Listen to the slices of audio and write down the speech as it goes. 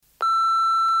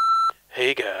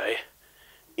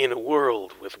In a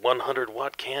world with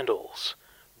 100-watt candles,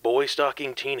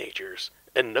 boy-stalking teenagers,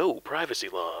 and no privacy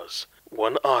laws,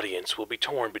 one audience will be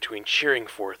torn between cheering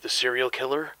forth the serial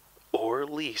killer or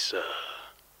Lisa.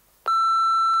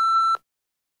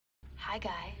 Hi,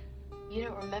 Guy. You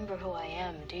don't remember who I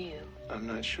am, do you? I'm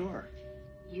not sure.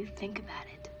 You think about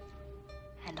it,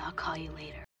 and I'll call you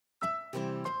later.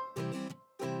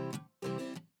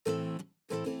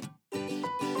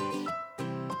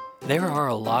 There are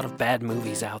a lot of bad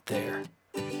movies out there.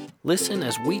 Listen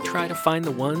as we try to find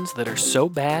the ones that are so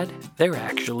bad, they're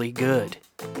actually good.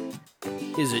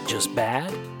 Is it just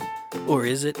bad? Or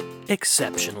is it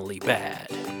exceptionally bad?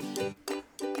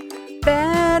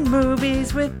 Bad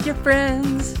movies with your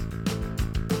friends.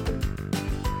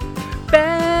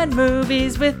 Bad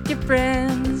movies with your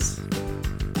friends.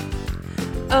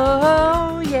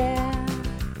 Oh, yeah.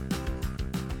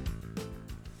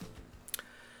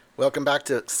 Welcome back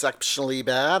to Exceptionally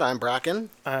Bad. I'm Bracken.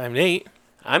 I'm Nate.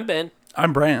 I'm Ben.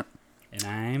 I'm Brant. And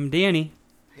I'm Danny.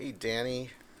 Hey,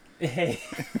 Danny. Hey.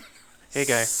 Hey,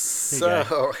 guys.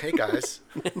 So, hey, guys.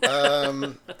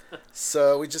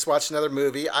 So we just watched another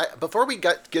movie. Before we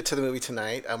get to the movie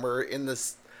tonight, we're in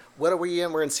this. What are we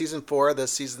in? We're in season 4, the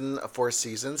season of 4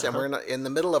 seasons, and we're in the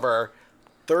middle of our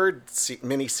third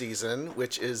mini season,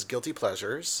 which is Guilty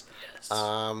Pleasures. Yes.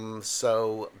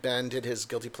 So Ben did his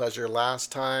Guilty Pleasure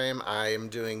last time. I am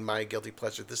doing my Guilty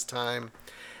Pleasure this time.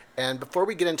 And before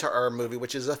we get into our movie,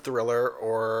 which is a thriller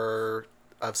or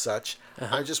of such,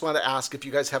 I just want to ask if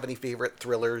you guys have any favorite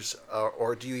thrillers,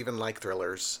 or do you even like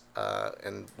thrillers?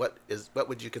 And what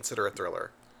would you consider a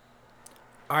thriller?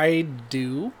 I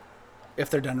do, if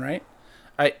they're done right.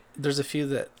 There's a few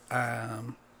that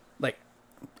like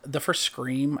the first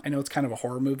Scream. I know it's kind of a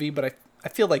horror movie, but I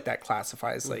feel like that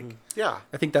classifies like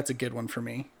I think that's a good one for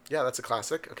me. Yeah, that's a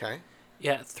classic. Okay.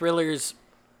 Yeah, thrillers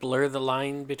blur the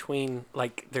line between,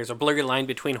 like, there's a blurry line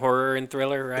between horror and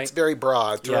thriller, right? It's very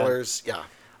broad. Thrillers, yeah.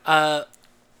 I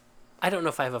don't know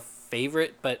if I have a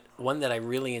favorite, but one that I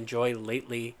really enjoy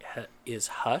lately is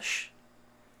Hush.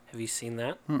 Have you seen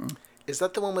that? Is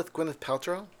that the one with Gwyneth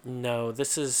Paltrow? No,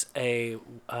 this is a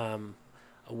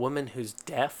woman who's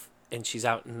deaf, and she's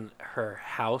out in her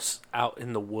house, out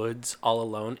in the woods, all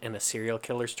alone, and a serial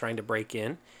killer's trying to break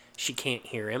in. She can't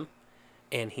hear him,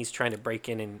 and he's trying to break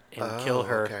in and kill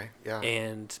her. Okay. Yeah.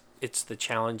 And it's the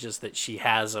challenges that she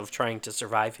has of trying to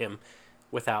survive him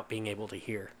without being able to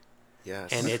hear.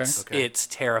 Yes. And it's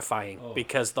terrifying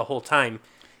because the whole time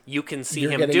you can see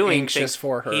You're him getting doing anxious things.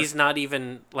 for her. He's not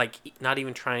even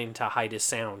trying to hide his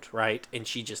sound, right? And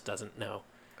she just doesn't know.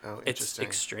 Oh, It's interesting.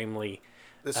 extremely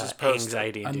This is post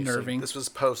anxiety-inducing. unnerving. This was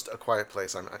post A Quiet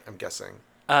Place. I'm guessing.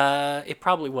 It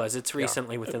probably was. It's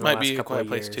recently within the last couple of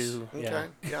years. Okay. Yeah.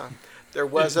 Yeah. There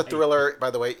was a thriller,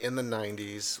 by the way, in the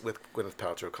 90s with Gwyneth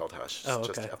Paltrow called Hush. Oh,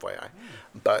 Just okay. FYI.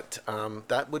 But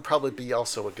that would probably be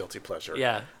also a guilty pleasure.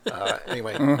 Yeah.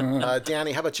 Anyway,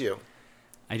 Danny, how about you?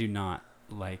 I do not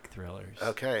like thrillers.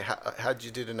 Okay. How'd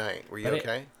you do tonight? Were you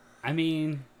okay? I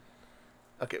mean,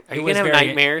 Okay. Are you going to have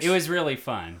nightmares? It was really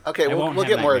fun. Okay, I we'll won't have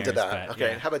get more into nightmares, that. but,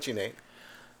 Okay. yeah. How about you, Nate?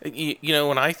 You know,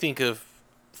 when I think of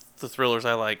the thrillers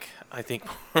I like, I think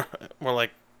more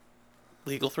like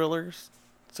legal thrillers.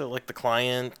 So, like The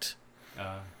Client.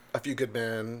 A Few Good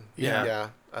Men. Yeah.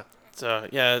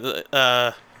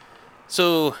 Yeah.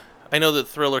 So I know that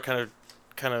thriller kind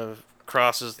of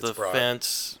crosses the broad.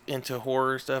 fence into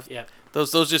horror stuff. Yeah.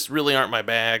 Those just really aren't my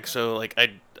bag. So like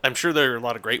I'm sure there are a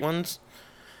lot of great ones.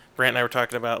 Brant and I were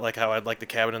talking about like how I'd like The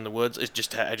Cabin in the Woods. It's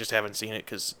just I just haven't seen it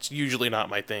because it's usually not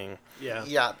my thing. Yeah.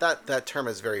 Yeah, that term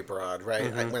is very broad,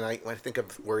 right? When I think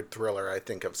of the word thriller, I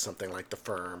think of something like The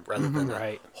Firm rather than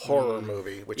a horror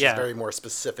movie, which is very more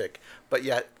specific, but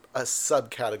yet a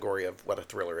subcategory of what a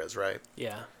thriller is, right?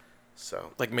 Yeah.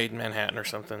 So, Like Made in Manhattan or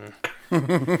something.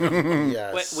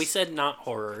 yes, We said not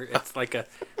horror. It's like a...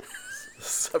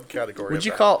 subcategory. Would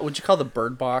you call the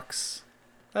Bird Box?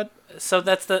 So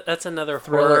that's another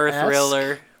horror Thriller-esque?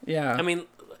 thriller. Yeah. I mean,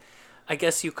 I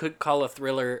guess you could call a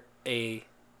thriller or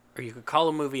you could call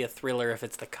a movie a thriller if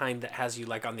it's the kind that has you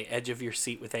like on the edge of your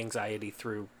seat with anxiety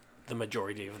through the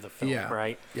majority of the film, Yeah.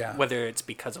 right? Yeah. Whether it's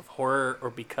because of horror or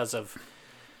because of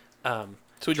So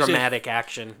would you dramatic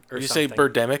action or Would you something. say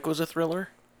Birdemic was a thriller?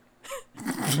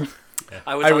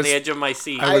 I was I on was- the edge of my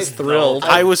seat. I was thrilled.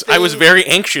 I was very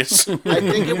anxious. I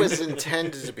think it was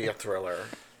intended to be a thriller,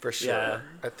 for sure. Yeah,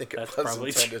 I think it that's was probably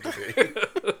intended to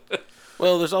be.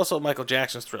 Well, there's also Michael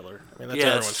Jackson's Thriller. I mean, that's Yeah,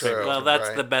 everyone's that's favorite. Well, that's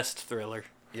right. the best thriller.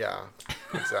 Yeah,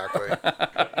 exactly.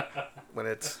 When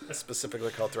it's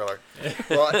specifically called thriller.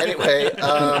 Well, anyway,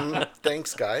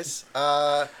 thanks, guys.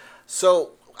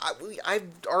 So I've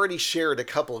already shared a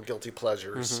couple of guilty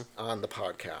pleasures on the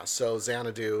podcast. So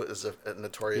Xanadu is a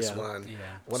notorious Yeah. one. Yeah.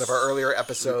 One of our earlier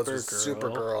episodes was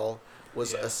Supergirl. Supergirl.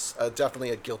 Was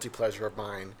definitely a guilty pleasure of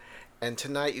mine. And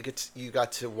tonight you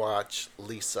got to watch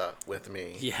Lisa with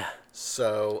me. Yeah.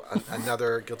 So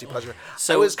another guilty pleasure.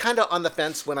 So- I was kind of on the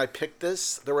fence when I picked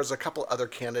this. There was a couple other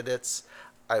candidates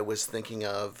I was thinking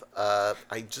of.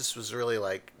 I just was really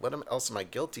like, what else am I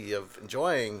guilty of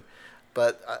enjoying?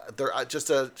 But just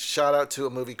a shout out to a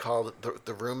movie called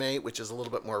The Roommate, which is a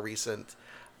little bit more recent.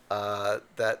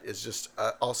 That is just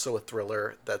also a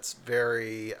thriller that's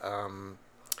very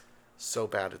so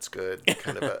bad it's good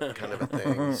kind of a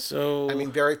thing. So I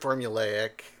mean, very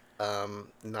formulaic.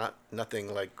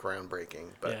 Nothing like groundbreaking.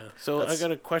 But Yeah. So I that's-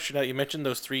 got a question out. You mentioned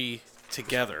those three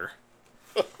together.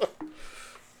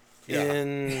 Yeah.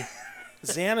 In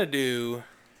Xanadu,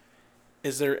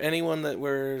 is there anyone that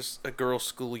wears a girls'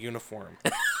 school uniform?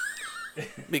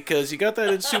 Because you got that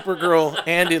in Supergirl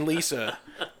and in Lisa.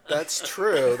 That's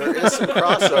true. There is some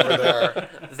crossover there.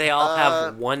 They all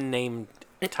have one named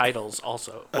titles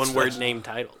also. One word named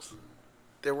titles.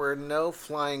 There were no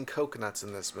flying coconuts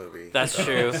in this movie. That's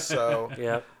true. So,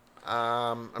 Yep.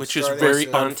 I'm Which is starting very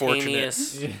to- unfortunate.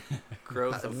 Spontaneous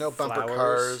growth of no bumper flowers.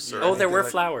 cars or Oh, there anything were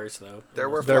like- flowers though. There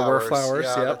were There were flowers. flowers,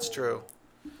 Yeah, yep. that's true.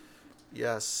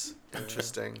 Yes,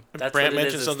 interesting. That's Brant what it mentioned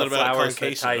is. It's something the about flowers that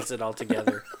Conquista. ties it all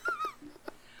together.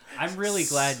 I'm really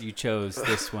glad you chose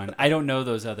this one. I don't know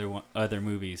those other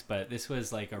movies, but this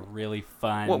was like a really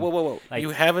fun. Whoa. Like,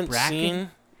 You haven't Bracken?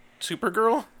 seen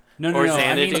Supergirl? No, Or I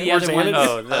mean Xanadu? the Or other one.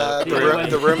 Xanadu? Oh, The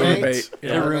roommate. Roommate.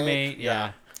 The roommate.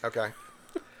 Yeah. Okay.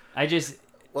 I just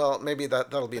Well, maybe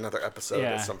that'll be another episode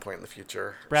Yeah. at some point in the future.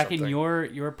 or Bracken, something.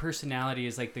 your personality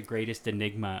is like the greatest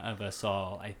enigma of us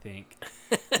all, I think.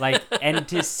 Like, and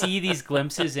to see these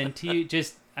glimpses into you,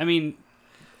 just, I mean,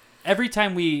 every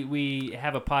time we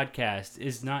have a podcast,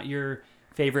 is not your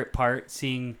favorite part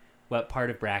seeing what part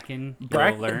of Bracken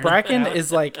you'll learn? Bracken about?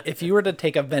 is like if you were to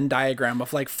take a Venn diagram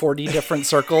of like 40 different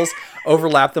circles,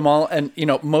 overlap them all, and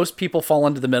most people fall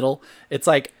into the middle. It's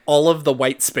like all of the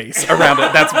white space around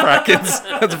it. That's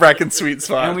Bracken's sweet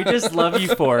spot. And we just love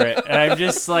you for it. And I'm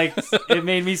just like, it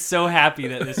made me so happy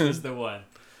that this was the one.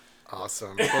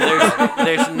 Awesome.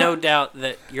 there's no doubt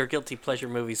that your guilty pleasure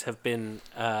movies have been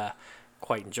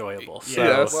quite enjoyable. So,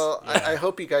 Yes. Well, I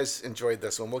hope you guys enjoyed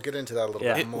this one. We'll get into that a little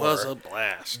Yeah. bit It more. was a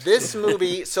blast. This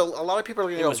movie, so a lot of people are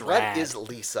going to go, was what rad. is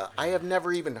Lisa? I have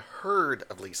never even heard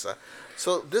of Lisa.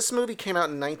 So this movie came out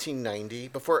in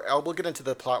 1990. We'll get into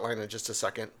the plot line in just a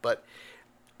second, but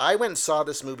I went and saw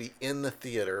this movie in the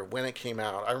theater when it came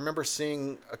out. I remember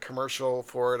seeing a commercial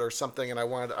for it or something, and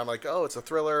I'm like, oh, it's a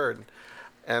thriller,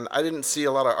 and I didn't see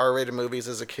a lot of R-rated movies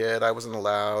as a kid. I wasn't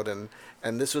allowed, and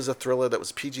this was a thriller that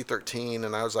was PG-13,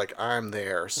 and I was like, I'm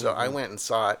there. So I went and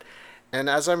saw it. And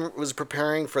as I was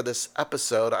preparing for this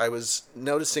episode, I was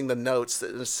noticing the notes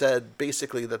that said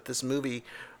basically that this movie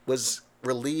was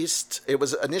released. It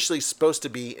was initially supposed to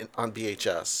be on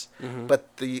VHS, but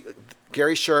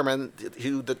Gary Sherman,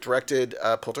 who directed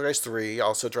Poltergeist 3,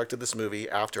 also directed this movie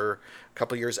a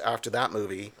couple years after that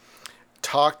movie,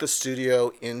 talked the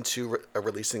studio into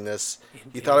releasing this.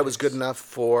 He thought it was good enough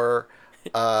for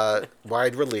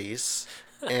wide release.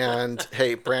 And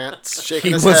hey, Brant's shaking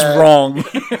he his was head. wrong.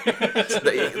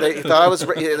 They thought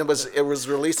it was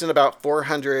released in about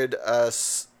 400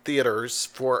 theaters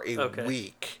for a Okay.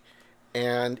 week,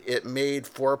 and it made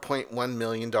 $4.1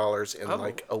 million in Oh.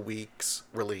 like a week's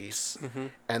release,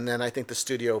 and then I think the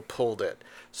studio pulled it.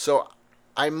 So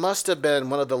I must have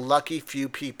been one of the lucky few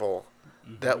people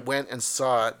that went and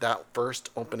saw it that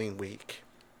first opening week.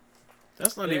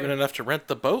 That's not even enough to rent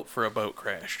the boat for a boat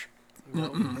crash.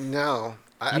 No,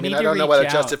 I You mean need I to don't know what reach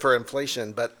adjusted out. for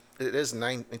inflation, but it is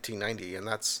 1990, and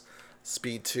that's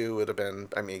Speed 2 would have been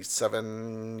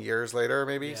 7 years later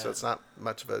maybe, so Yeah. it's not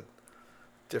much of a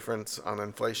difference on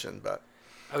inflation, but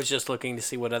I was just looking to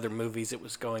see what other movies it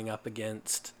was going up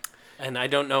against, and I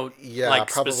don't know, Yeah, like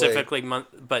probably. specifically month,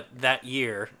 but that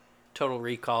year, Total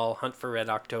Recall, Hunt for Red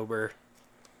October,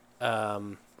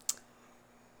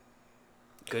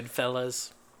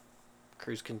 Goodfellas,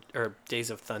 or Days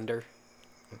of Thunder.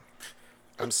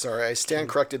 I'm sorry, I stand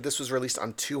corrected. This was released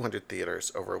on 200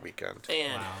 theaters over a weekend,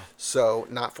 And so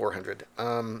not 400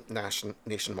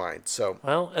 nationwide. So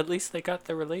well, at least they got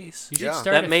the release. You should Yeah.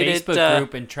 start That a made it, Facebook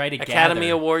group and try to Academy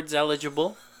gather Awards eligible,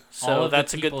 All so of the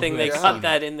that's a good people thing who they have cut seen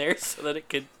that in there so that it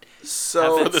could.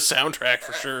 so For the soundtrack,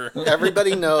 for sure.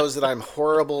 everybody knows that I'm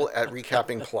horrible at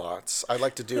recapping plots. I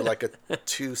like to do like a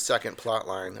 2-second plot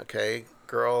line. Okay,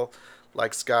 girl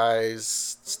likes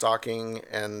guys, stalking,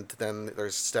 and then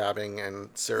there's stabbing and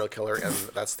serial killer, and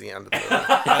that's the end of the movie.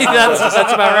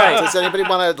 That's about right. Does anybody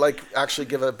want to actually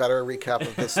give a better recap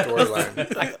of this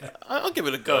storyline? I'll give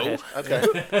it a go.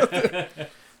 Okay.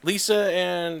 Lisa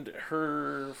and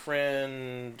her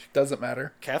friend Doesn't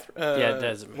matter. Catherine. Yeah, it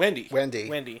doesn't. Wendy.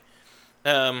 Wendy.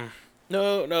 No,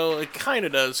 it kind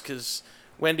of does because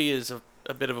Wendy is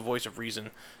a bit of a voice of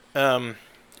reason.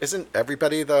 Isn't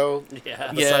everybody though?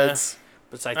 Yeah. Besides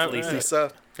Besides Lisa.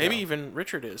 Lisa. Maybe even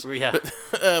Richard is. Yeah.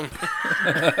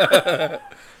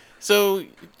 So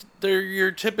they're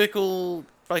your typical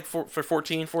for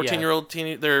 14-year-old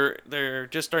teen. They're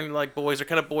just starting to like boys. They're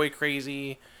kind of boy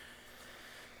crazy.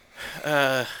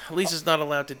 Lisa's not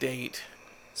allowed to date.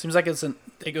 Seems like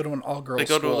they go to an all girls They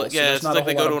go school. to it's like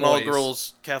they go to an all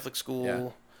girls Catholic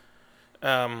school.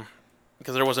 Yeah.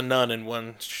 Because there was a nun in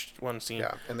one scene.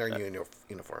 Yeah, and they're in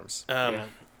uniforms.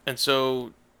 And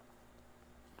so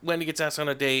Wendy gets asked on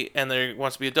a date, and there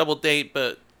wants to be a double date,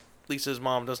 but Lisa's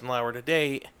mom doesn't allow her to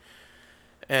date.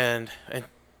 And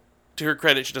to her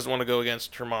credit, she doesn't want to go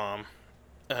against her mom.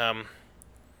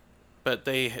 But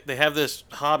they have this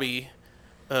hobby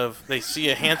of they see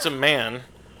a handsome man,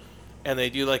 and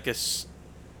they do like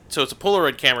so it's a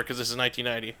Polaroid camera because this is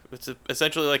 1990. It's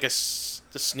essentially like a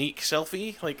sneak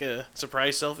selfie, like a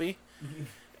surprise selfie.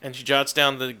 And she jots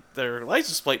down their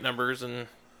license plate numbers and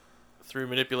through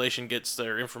manipulation gets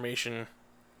their information.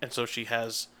 And so she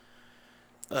has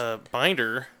a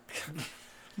binder.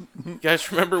 You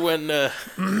guys remember when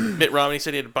Mitt Romney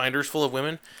said he had binders full of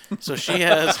women? So she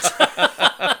has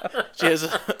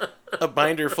a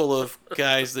binder full of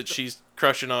guys that she's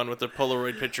crushing on with a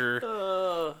Polaroid picture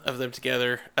of them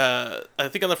together. I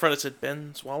think on the front it said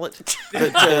Ben's wallet.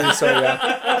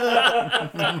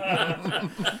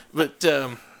 But,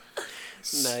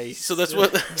 Nice. So that's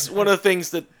one of the things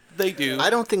that they do. I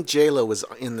don't think J-Lo was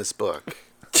in this book.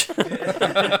 Or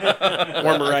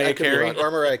Mariah Carey.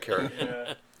 Or Mariah Carey.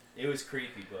 Yeah. It was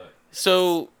creepy, but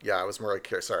So Yeah, it was Mariah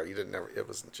Carey. Sorry, you didn't. It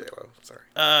wasn't J-Lo. Sorry.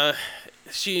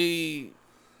 she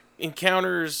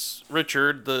encounters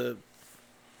Richard, the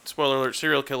spoiler alert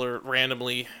serial killer,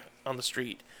 randomly on the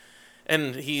street,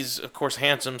 and he's of course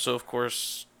handsome. So of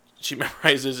course she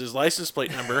memorizes his license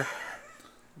plate number,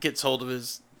 gets hold of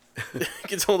his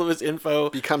info,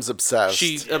 Becomes obsessed.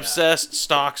 She's obsessed,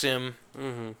 stalks him,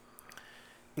 and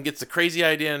gets the crazy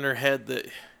idea in her head that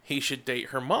he should date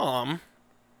her mom.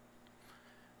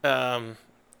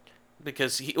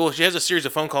 Because she has a series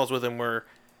of phone calls with him where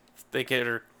they get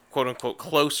her quote unquote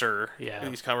closer in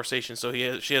these conversations. So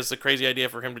she has the crazy idea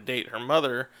for him to date her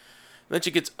mother. And then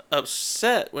she gets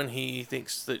upset when he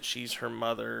thinks that she's her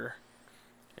mother,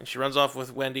 and she runs off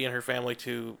with Wendy and her family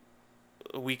to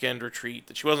a weekend retreat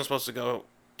that she wasn't supposed to go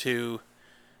to.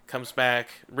 Comes back.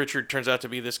 Richard turns out to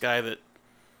be this guy that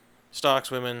stalks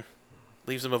women,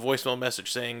 leaves them a voicemail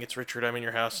message saying, "It's Richard, I'm in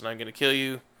your house and I'm going to kill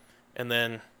you." And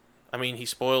then, he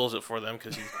spoils it for them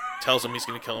because he tells them he's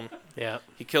going to kill him. Yeah.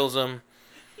 He kills them.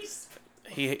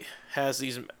 He has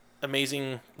these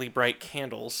amazingly bright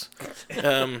candles.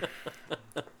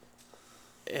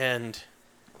 And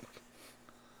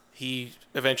he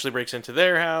eventually breaks into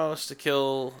their house to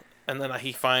kill, and then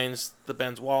he finds the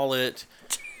Ben's wallet,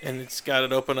 and it's got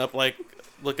it open up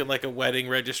looking like a wedding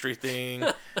registry thing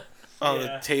on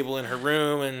the table in her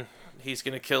room, and he's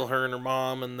going to kill her and her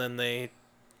mom, and then they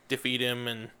defeat him,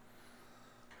 and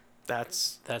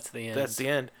that's the end. That's the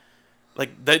end.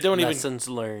 Like, they don't Lessons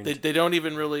learned. They don't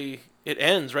even really. It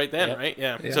ends right then, right?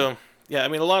 Yeah. So a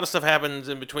lot of stuff happens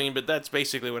in between, but that's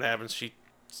basically what happens. She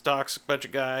stalks a bunch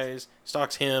of guys,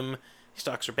 stalks him, he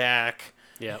stalks her back.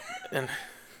 Yeah. And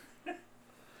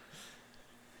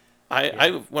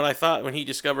when he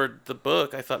discovered the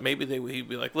book, I thought maybe he'd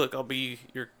be like, "Look, I'll be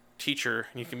your teacher,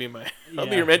 and you can be I'll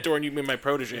be your mentor, and you can be my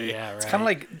protege." Yeah, right. It's kind of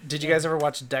like, did you guys ever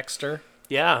watch Dexter?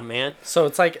 Yeah, man. So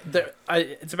it's like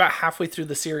it's about halfway through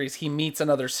the series. He meets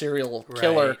another serial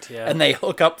killer, Right, yeah. and they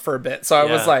hook up for a bit. So I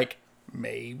was Yeah. like,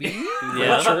 maybe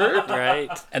Yeah. Richard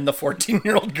Right. and the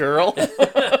 14-year-old girl.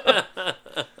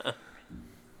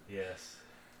 yes.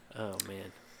 Oh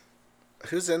man.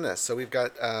 Who's in this? So we've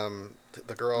got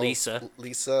the girl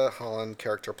Lisa Holland,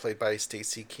 character played by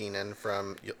Stacey Keenan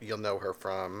from you'll know her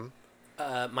from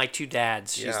My Two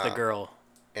Dads. She's the girl.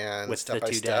 And with Step the by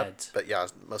two Step, dads. but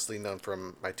mostly known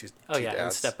from My Two And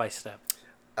Dads. Step by Step.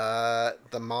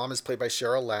 The mom is played by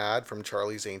Cheryl Ladd from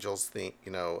Charlie's Angels, fame.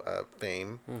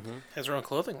 Mm-hmm. Has her own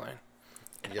clothing line.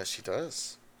 Yes, she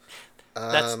does.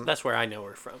 That's where I know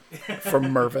her from.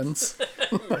 From Mervin's.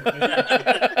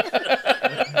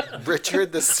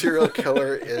 Richard, the serial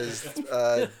killer, is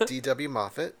D.W.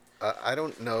 Moffat. I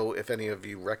don't know if any of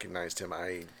you recognized him.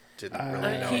 I didn't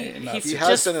really know. He has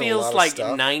just been in a feels lot of like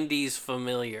stuff. 90s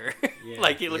familiar.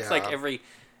 Like he looks like Yeah. every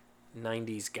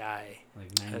 90s guy. Like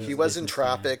 90s He was in businessman.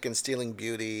 Tropic and Stealing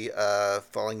Beauty,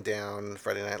 Falling Down,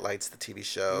 Friday Night Lights, the TV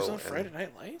show. He was on and Friday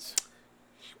Night Lights.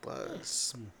 He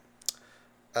was.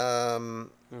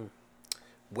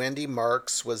 Wendy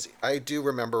Marks was. I do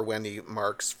remember Wendy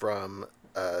Marks from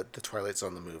the Twilight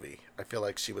Zone, the movie. I feel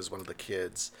like she was one of the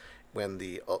kids when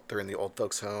they're in the old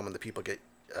folks' home and the people get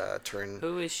turned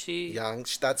Who is she? young.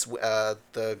 That's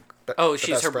the Oh, the she's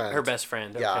best her friend. best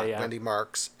friend. Okay, Yeah, yeah. Wendy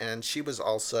Marks, and she was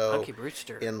also Punky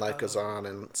Brewster. in Life Goes On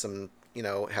and some.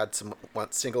 Had some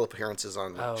single appearances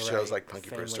on shows like Punky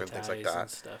Family Brewster and things like Ties that. and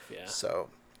stuff, yeah. So,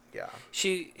 yeah.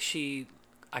 She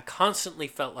I constantly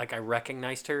felt like I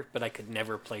recognized her, but I could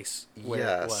never place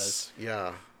where it was.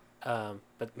 Yeah.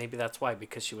 But maybe that's why,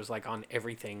 because she was like on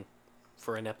everything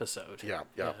for an episode. Yeah.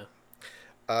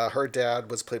 Her dad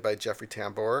was played by Jeffrey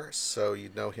Tambor, so you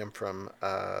know him from,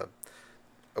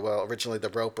 originally The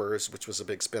Ropers, which was a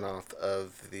big spin-off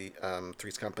of the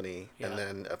Three's Company, and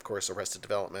then, of course, Arrested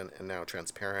Development, and now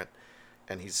Transparent,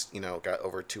 and he's, got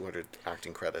over 200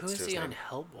 acting credits. Who is to his he on name.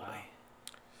 Hellboy?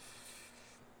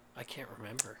 I can't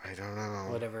remember. I don't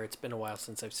know. Whatever, it's been a while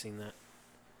since I've seen that.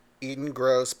 Eden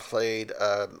Gross played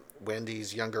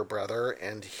Wendy's younger brother,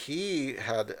 and he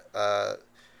had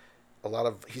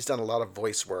he's done a lot of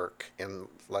voice work in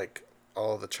like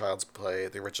all of the Child's Play,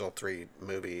 the original 3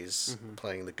 movies,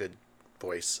 playing the good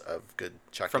voice of Good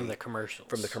Chucky From the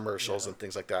commercials. And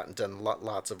things like that, and done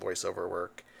lots of voiceover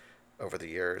work over the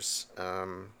years.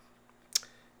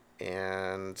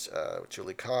 And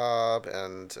Julie Cobb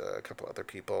and a couple other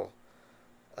people.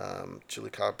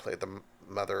 Julie Cobb played the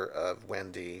mother of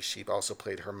Wendy. She also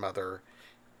played her mother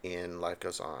in Life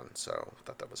Goes On, so I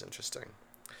thought that was interesting.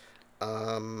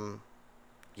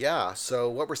 Yeah, so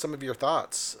what were some of your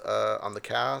thoughts on the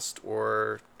cast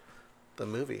or the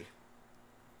movie?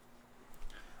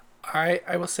 I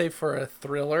will say for a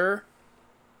thriller,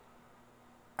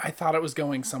 I thought it was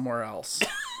going somewhere else.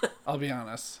 I'll be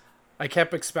honest. I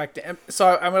kept expecting.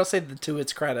 So I'm going to say to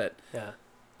its credit. Yeah.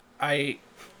 I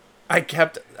felt like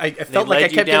I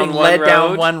led you kept down getting one led down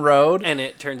road, one road, And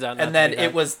it turns out not and then to be that.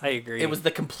 it was. I agree. It was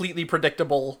the completely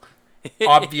predictable,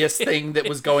 obvious thing that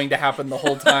was going to happen the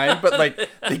whole time. But like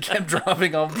they kept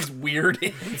dropping all these weird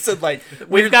hints and like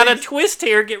We've got a twist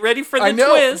here. Get ready for the I know,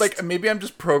 twist. like maybe I'm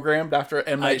just programmed after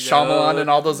M. Night know. Shyamalan and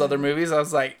all those other movies. I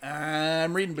was like,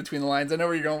 I'm reading between the lines. I know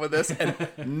where you're going with this, and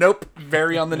nope,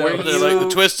 very on the nose. They're like,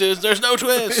 the twist is there's no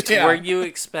twist. Yeah. Were you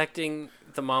expecting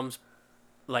the mom's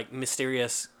like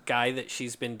mysterious guy that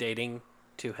she's been dating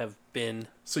to have been?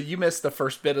 So you missed the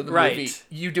first bit of the Right. movie.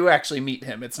 You do actually meet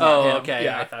him. It's not him. Okay.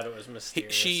 Yeah. I thought it was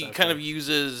mysterious. She Okay. kind of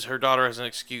uses her daughter as an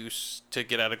excuse to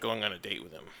get out of going on a date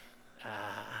with him.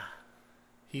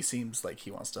 He seems like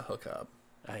he wants to hook up.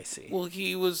 I see. Well,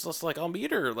 he was just like, I'll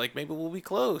meet her. Like, maybe we'll be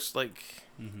close. Like,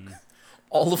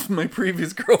 All of my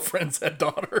previous girlfriends had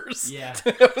daughters. Yeah.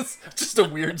 That was just a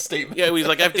weird statement. yeah, he's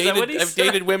like, I've Is that what he I've said?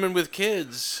 dated women with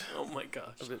kids. Oh my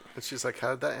gosh. And she's like,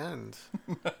 how did that end?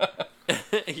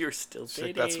 You're still She's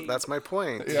like, dating. that's my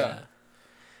point. Yeah.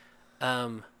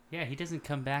 Yeah, he doesn't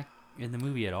come back in the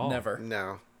movie at all. Never.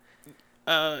 No.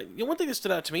 One thing that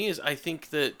stood out to me is I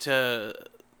think that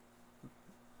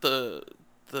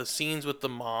the scenes with the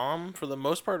mom, for the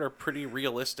most part, are pretty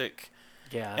realistic.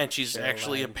 Yeah. And she's Cheryl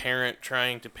actually a Ladd. parent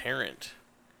trying to parent.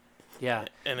 Yeah.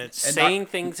 And it's Saying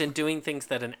things and doing things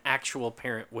that an actual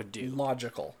parent would do.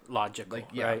 Logical. Logical, Like,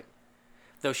 yeah. right?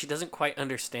 Though she doesn't quite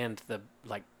understand the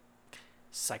like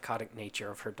psychotic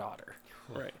nature of her daughter.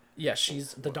 right. Yeah,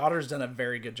 the daughter's done a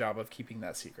very good job of keeping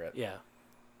that secret. Yeah.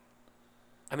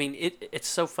 I mean, it's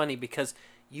so funny because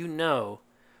you know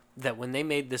that when they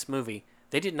made this movie,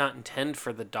 they did not intend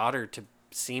for the daughter to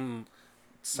seem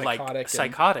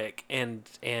psychotic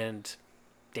and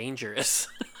dangerous.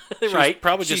 Right?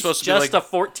 probably just She's supposed to be just like- a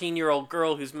 14-year-old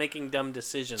girl who's making dumb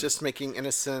decisions. Just making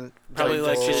innocent. Probably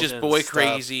like she's playful just boy stuff.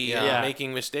 crazy Yeah. and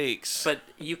making mistakes. But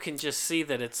you can just see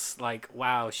that it's like,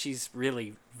 wow, she's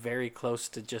really very close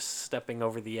to just stepping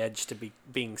over the edge to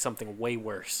being something way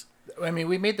worse. I mean,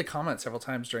 we made the comment several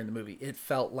times during the movie. It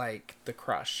felt like The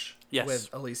Crush Yes. with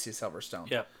Alicia Silverstone.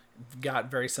 Yep. Got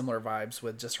very similar vibes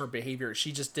with just her behavior.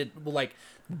 She just did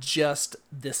just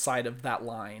this side of that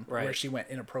line where Right. she went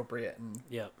inappropriate and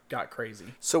Yep. got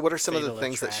crazy. So what are some of the Fatal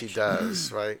things that she attraction.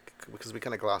 does, right? Because we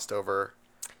kind of glossed over.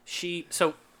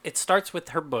 So it starts with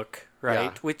her book,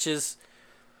 right? Yeah. Which is,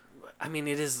 I mean,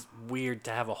 it is weird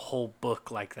to have a whole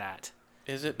book like that.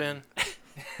 Is it, Ben?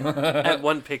 At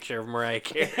one picture of Mariah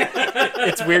Carey.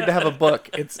 It's weird to have a book.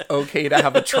 It's okay to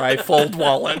have a trifold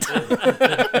wallet.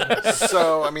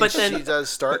 So, I mean, But then- she does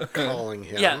start calling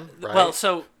him. Yeah. Right? Well,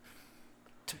 so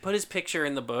to put his picture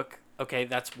in the book, okay,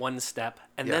 that's one step,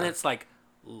 and then Yeah. it's like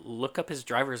look up his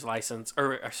driver's license,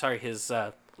 or sorry, his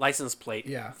license plate.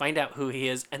 Yeah. Find out who he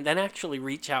is, and then actually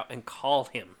reach out and call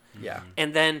him, Yeah.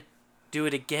 and then do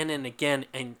it again and again,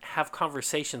 and have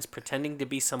conversations pretending to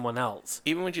be someone else.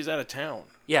 Even when she's out of town,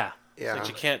 Yeah. yeah. like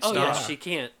she can't Oh stop.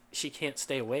 yeah. She can't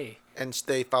stay away. And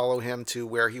they follow him to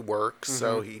where he works.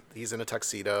 So he's in a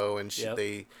tuxedo, and Yep.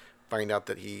 they find out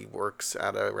that he works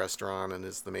at a restaurant and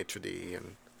is the maitre d'.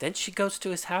 And Then she goes to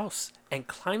his house and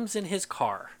climbs in his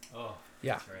car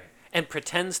Yeah. and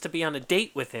pretends to be on a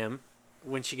date with him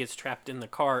when she gets trapped in the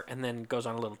car, and then goes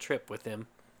on a little trip with him.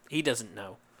 He doesn't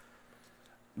know.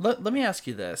 Let me ask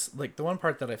you this. Like, the one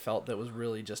part that I felt that was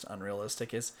really just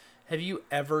unrealistic is, have you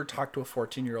ever talked to a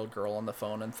 14-year-old girl on the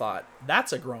phone and thought,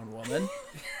 that's a grown woman?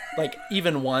 Like,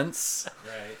 even once?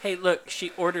 Hey, look,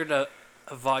 she ordered a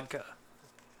vodka,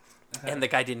 and the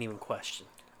guy didn't even question.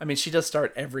 I mean, she does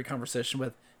start every conversation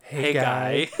with, hey, Hey,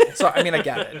 guy. guy. So, I mean, I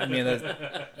get it. I mean,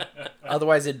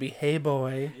 otherwise it'd be, hey,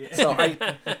 boy. So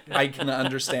I can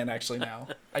understand, actually, now.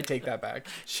 I take that back.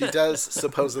 she does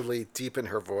supposedly deepen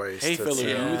her voice. Hey, to fellow say-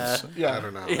 youths. Yeah. I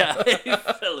don't know. Yeah,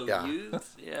 fellow Yeah.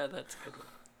 youths. Yeah, that's a good one.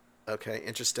 Okay,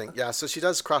 interesting. Yeah, so she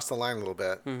does cross the line a little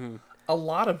bit. A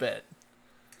lot of it.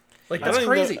 Like, I that's don't even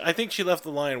crazy. know- I think she left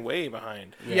the line way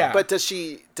behind. Yeah. But does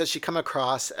she come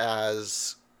across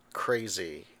as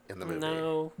crazy in the movie?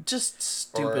 No, just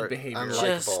stupid Or behavior. unlike-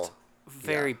 just Likeable.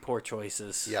 very poor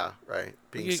choices. Yeah, right.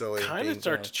 Being You silly. kind of being-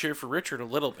 start to cheer for Richard a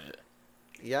little bit.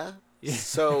 Yeah.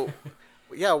 So,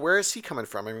 yeah, where is he coming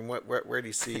from? I mean, where do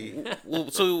you see?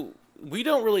 Well, so we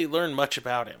don't really learn much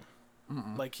about him.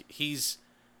 Like he's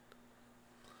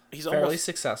Fairly almost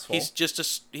successful.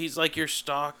 he's like your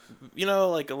stock, you know,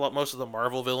 like most of the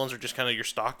Marvel villains are just kind of your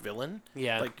stock villain.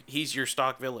 Yeah. Like he's your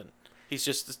stock villain. He's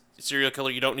just a serial killer.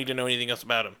 You don't need to know anything else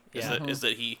about him. Yeah. Is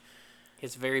that he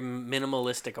His very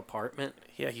minimalistic apartment.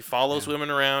 he follows women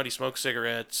around. He smokes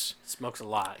cigarettes. Smokes a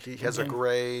lot. He has a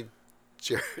gray.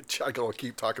 I'm gonna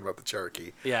keep talking about the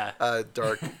Cherokee. Yeah.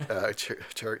 Dark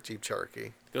Jeep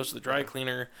Cherokee. Goes to the dry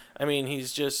cleaner. I mean,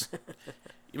 he's just.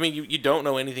 I mean, you don't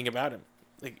know anything about him.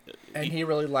 Like, and he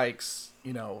really likes,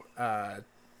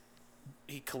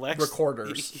 he collects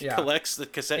recorders, He yeah. collects the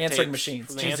cassette answering tapes machines.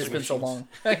 from the Jeez, it's answering been so machines. long.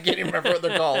 I can't even remember what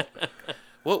they're called.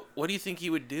 What do you think he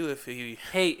would do if he?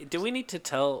 Hey, do we need to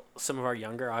tell some of our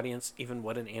younger audience even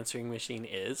what an answering machine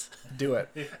is? Do it.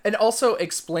 And also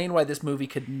explain why this movie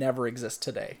could never exist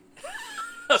today.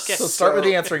 Okay. So start with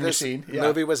the answering this machine. Yeah.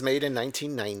 movie was made in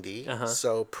 1990,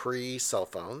 so pre-cell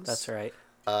phones. That's right.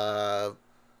 Uh,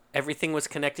 Everything was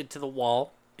connected to the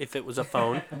wall if it was a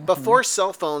phone. before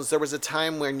cell phones, there was a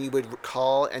time when you would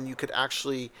call and you could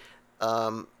actually,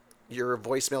 your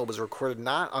voicemail was recorded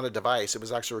not on a device. It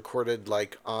was actually recorded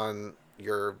like on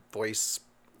your voice.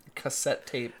 Cassette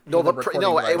tape. No, with a but recording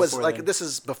no, device. it was before like then. this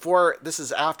is before. This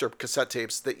is after cassette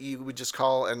tapes that you would just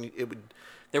call and it would.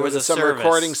 There go was to a some service.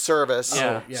 recording service,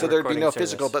 Yeah, yeah. so there'd be recording no service.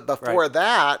 physical. But before Right.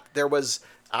 that, there was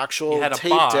actual You had a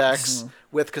tape box. decks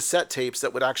with cassette tapes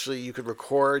that would actually you could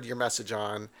record your message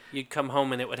on. You'd come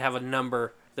home and it would have a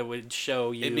number that would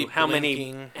show It'd be you how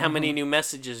blinking. many new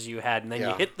messages you had, and then you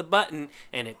Yeah. hit the button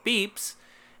and it beeps,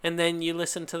 and then you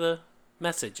listen to the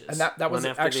messages. And that was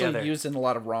one after the actually other. used in a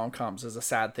lot of rom-coms as a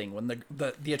sad thing when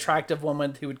the attractive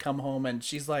woman who would come home and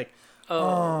she's like,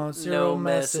 oh, zero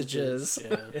messages.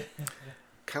 Yeah.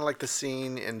 Kind of like the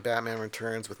scene in Batman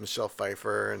Returns with Michelle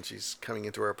Pfeiffer, and she's coming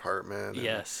into her apartment. And,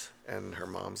 Yes. And her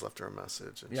mom's left her a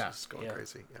message, and Yeah. she's going Yeah.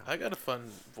 crazy. Yeah. I got a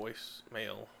fun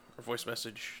voicemail or voice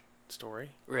message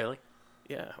story. Really?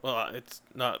 Yeah. Well, it's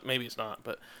not. Maybe it's not.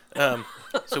 But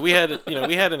so we had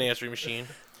an answering machine,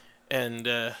 and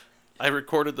I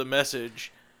recorded the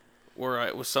message where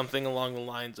it was something along the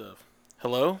lines of,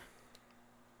 "Hello."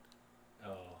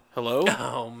 Hello?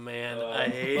 Oh man, I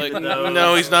hate Like, those.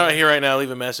 no, he's not here right now.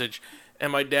 Leave a message. And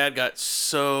my dad got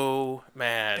so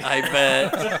mad. I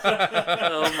bet.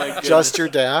 Oh my goodness. Just your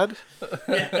dad?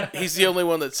 He's the only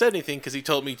one that said anything because he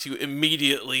told me to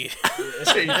immediately,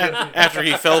 after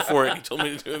he fell for it, he told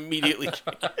me to immediately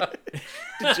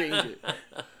change it.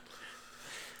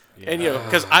 And,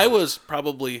 because I was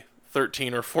probably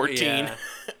 13 or 14, Yeah.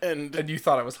 and You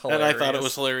thought it was hilarious. I thought it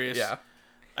was hilarious. Yeah.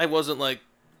 I wasn't,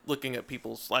 looking at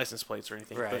people's license plates or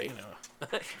anything. Right.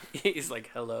 But, He's like,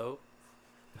 hello.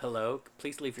 Hello,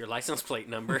 please leave your license plate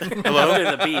number. Hello?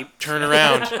 After the beep. Turn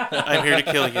around. I'm here to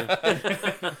kill you.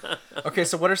 Okay,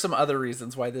 so what are some other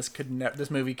reasons why this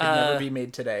movie could never be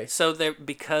made today? So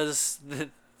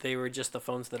they were just the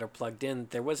phones that are plugged in.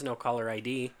 There was no caller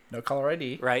ID. No caller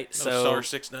ID. Right? No So star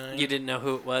 69. you didn't know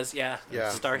who it was. Yeah. Yeah.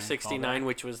 Star 69,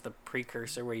 which was the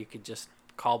precursor where you could just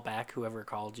call back whoever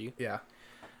called you. Yeah.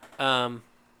 Um,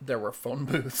 There were phone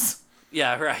booths.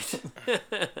 yeah, right.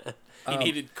 He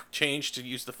needed change to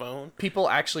use the phone. People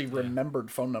actually remembered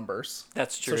phone numbers.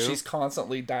 That's true. So she's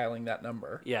constantly dialing that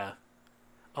number. Yeah.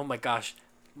 Oh my gosh.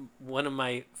 One of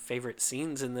my favorite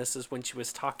scenes in this is when she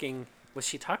was talking. Was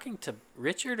she talking to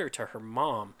Richard or to her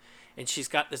mom? And she's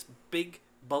got this big,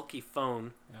 bulky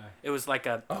phone. It was like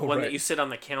a one right. that you sit on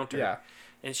the counter. Yeah.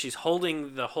 And she's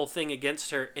holding the whole thing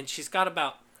against her. And she's got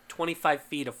about 25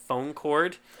 feet of phone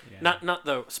cord. Yeah. Not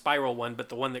the spiral one, but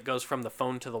the one that goes from the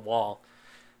phone to the wall.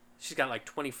 She's got like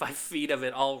 25 feet of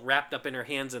it all wrapped up in her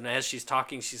hands, and as she's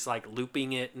talking, she's like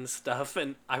looping it and stuff.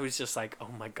 And I was just like, oh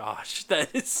my gosh, that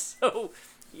is so...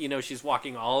 she's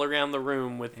walking all around the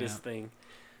room with this thing.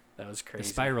 That was crazy. The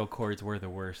spiral cords were the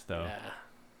worst, though.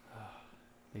 Yeah.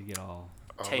 They get all...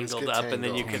 Always Tangled get up, and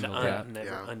then you could Tangled up. never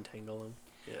Yeah. untangle them.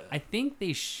 Yeah. I think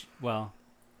they well,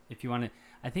 if you want to...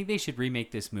 I think they should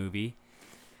remake this movie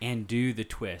and do the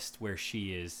twist where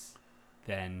she is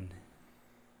then...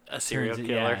 A serial turns-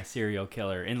 killer. Yeah, serial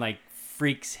killer. And, like,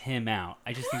 freaks him out.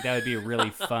 I just think that would be a really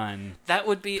fun... That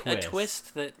would be a twist.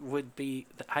 twist that would be...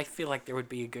 I feel like there would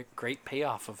be a great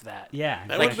payoff of that. Yeah.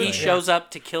 That Like, would he be- shows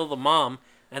up to kill the mom,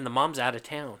 and the mom's out of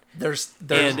town. There's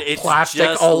And it's plastic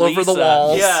just all over the Lisa.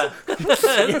 walls. Yeah.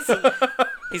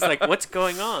 He's like, what's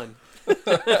going on?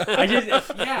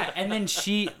 and then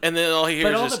she... And then all he But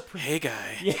hears all is, the hey,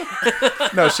 guy.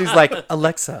 No, she's like,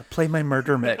 Alexa, play my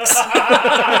murder mix.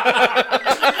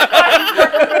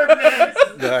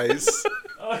 Nice.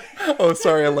 Oh,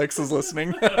 sorry, Alexa's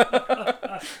listening.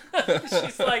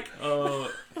 She's like,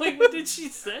 wait, what did she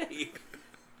say?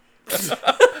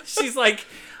 She's like,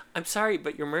 I'm sorry,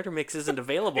 but your murder mix isn't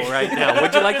available right now.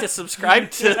 Would you like to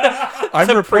subscribe to I'm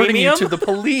to reporting premium? you to the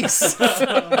police.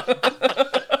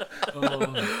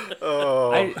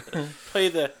 Play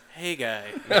the hey, guy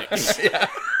mix.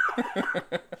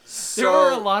 There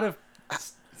were a lot of...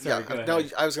 Yeah, go no,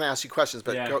 ahead. I was going to ask you questions,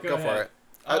 but Yeah, go go for ahead.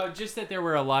 it. Just that there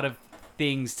were a lot of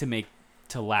things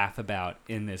to laugh about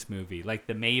in this movie, like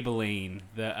the Maybelline,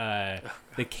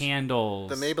 the candles.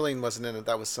 The Maybelline wasn't in it.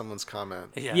 That was someone's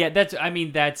comment. Yeah, that's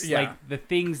Yeah. like the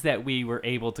things that we were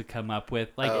able to come up with.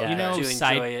 Like, Oh, you know, to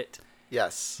enjoy it.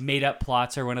 Yes. made up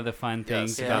plots are one of the fun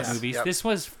things Yes, about yes, movies. yep. This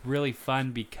was really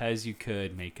fun because you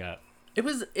could make up. It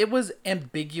was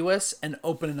ambiguous and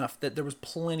open enough that there was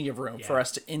plenty of room for Yeah.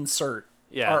 us to insert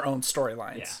Yeah. our own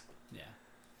storylines. Yeah.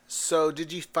 So,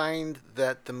 did you find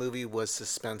that the movie was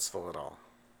suspenseful at all?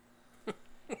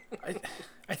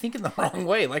 I think in the wrong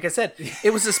way. Like I said, it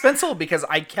was suspenseful because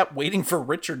I kept waiting for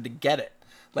Richard to get it.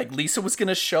 Like Lisa was going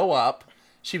to show up,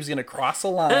 she was going to cross a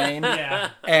line,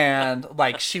 and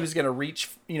like she was going to reach,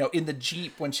 in the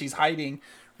Jeep when she's hiding,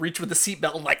 reach with the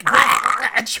seatbelt and like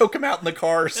and choke him out in the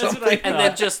car or something. And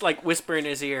then just like whisper in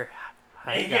his ear,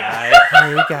 "Hi, guy."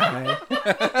 Hey guy.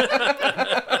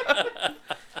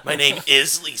 My name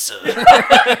is Lisa.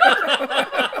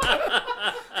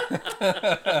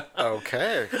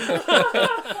 Okay.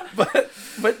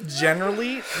 But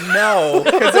generally, no,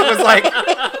 because it was like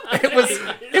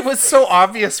it was so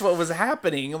obvious what was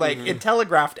happening. Like it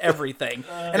telegraphed everything,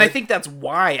 and I think that's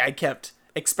why I kept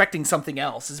expecting something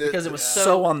else. Is because it was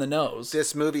so on the nose.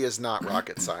 This movie is not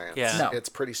rocket science. Yeah. No. It's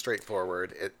pretty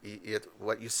straightforward. It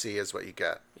what you see is what you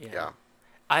get. Yeah.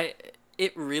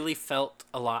 It really felt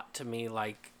a lot to me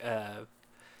like a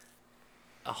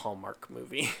Hallmark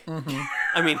movie.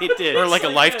 I mean, it did. Or like a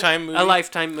Lifetime movie. A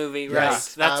Lifetime movie, right?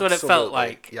 Yes, That's what it felt absolutely.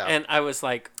 like. Yeah. And I was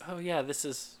like, oh yeah, this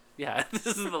is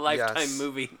the Lifetime Yes.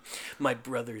 movie. My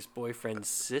brother's boyfriend's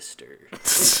sister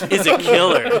is a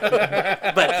killer,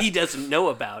 but he doesn't know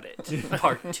about it.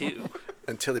 Part 2.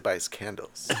 Until he buys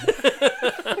candles.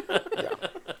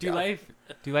 Do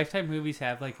Lifetime movies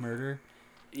have like murder?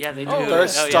 Yeah, they do.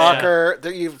 There's Oh, yeah. Stalker.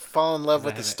 You fall in love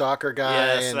with the haven't. Stalker guy,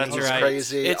 Yes, and that's he's right.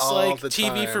 crazy It's all like the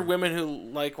TV time. for women who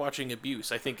like watching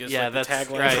abuse, I think is Yeah, like the that's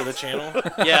tagline right. for the channel.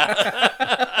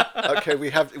 Yeah. Okay,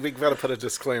 we've got to put a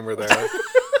disclaimer there.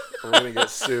 We're gonna get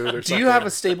sued or Do something. you have a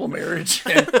stable marriage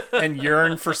and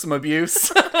yearn for some abuse?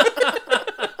 Do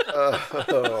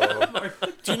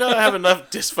you not have enough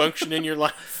dysfunction in your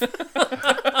life?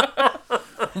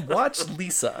 Watch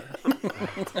Lisa.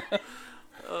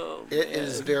 It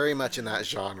is very much in that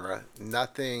genre.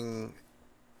 Nothing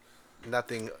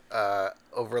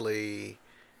overly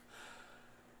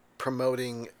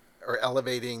promoting or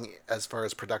elevating as far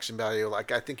as production value.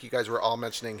 Like I think you guys were all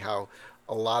mentioning how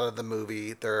a lot of the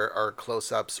movie there are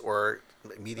close-ups or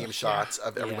medium shots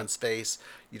of everyone's face.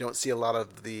 You don't see a lot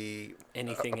of the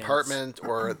apartment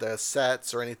or the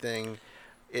sets or anything.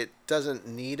 It doesn't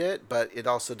need it, but it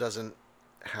also doesn't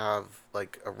have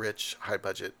like a rich,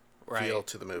 high-budget feel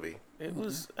to the movie. It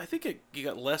was. I think you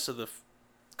got less of the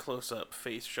close-up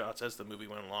face shots as the movie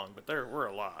went along, but there were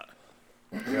a lot.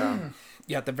 Yeah.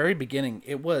 Yeah, at the very beginning,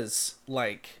 it was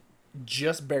like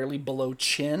just barely below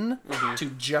chin to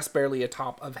just barely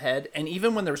atop of head, and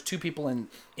even when there was two people in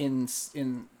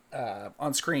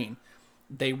on screen,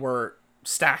 they were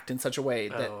stacked in such a way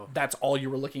that that's all you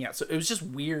were looking at. So it was just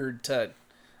weird to,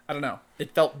 I don't know,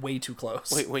 it felt way too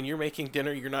close. Wait, when you're making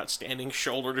dinner, you're not standing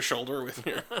shoulder to shoulder with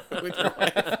your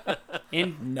wife?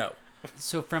 No.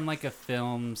 So from like a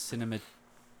film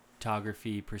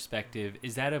cinematography perspective,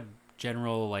 is that a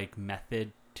general like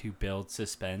method to build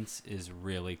suspense, is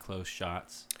really close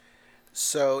shots?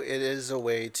 So it is a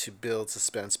way to build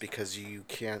suspense because you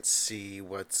can't see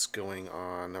what's going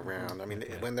on around. I mean,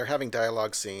 when they're having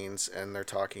dialogue scenes and they're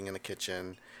talking in the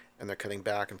kitchen and they're cutting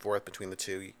back and forth between the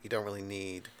two, you don't really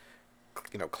need,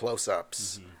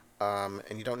 close-ups.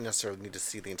 And you don't necessarily need to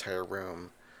see the entire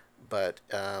room. But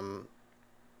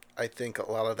I think a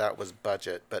lot of that was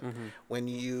budget. But when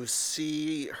you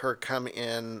see her come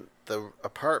in the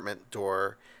apartment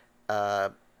door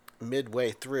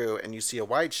midway through and you see a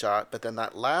wide shot, but then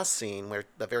that last scene where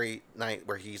the very night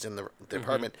where he's in the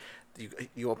apartment,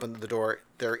 you open the door,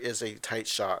 there is a tight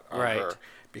shot on her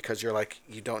because you're like,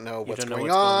 you don't know what's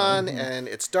going on and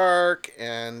it's dark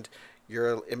and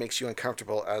it makes you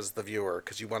uncomfortable as the viewer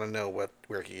because you want to know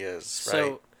where he is.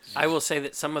 So I will say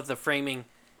that some of the framing,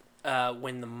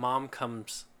 when the mom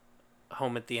comes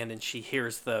home at the end and she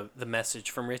hears the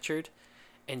message from Richard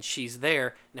and she's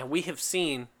there. Now we have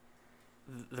seen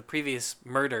the previous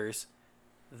murders.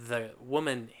 The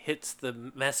woman hits the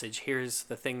message, here's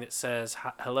the thing that says,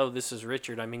 hello, this is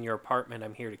Richard, I'm in your apartment,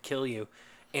 I'm here to kill you.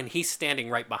 And he's standing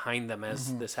right behind them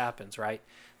as this happens, right?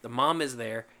 The mom is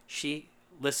there, she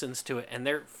listens to it, and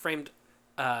they're framed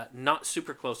not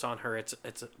super close on her. It's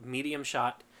a medium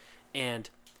shot,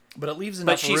 but it leaves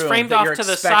enough but she's room framed that off you're to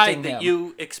the expecting side that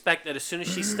you expect that as soon as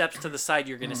she steps to the side,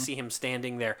 you're going to see him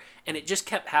standing there. And it just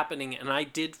kept happening, and I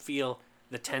did feel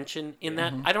the tension in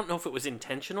that. I don't know if it was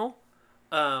intentional,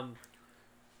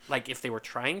 like if they were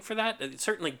trying for that. It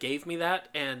certainly gave me that,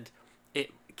 and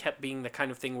it kept being the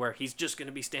kind of thing where he's just going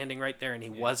to be standing right there, and he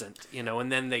wasn't,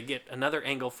 and then they get another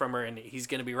angle from her, and he's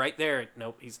going to be right there.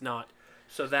 Nope, he's not.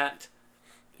 So that,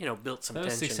 built some tension. That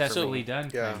was successfully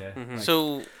done, kind of.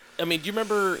 So, I mean, do you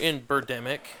remember in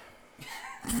Birdemic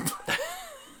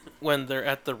when they're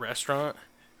at the restaurant?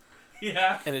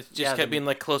 Yeah. And it just kept being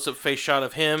like close-up face shot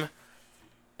of him,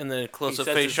 and then a close-up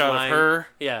says face his shot line. of her.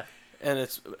 Yeah.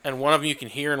 And one of them you can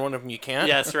hear and one of them you can't.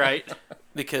 Yes, right.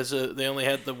 Because they only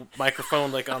had the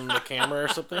microphone like on the camera or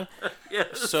something.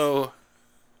 Yes. So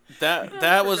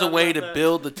that was a way to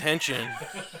build the tension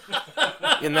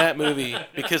in that movie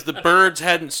because the birds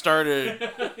hadn't started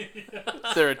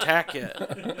their attack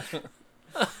yet.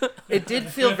 It did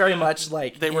feel very much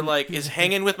like they were like, is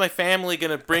hanging with my family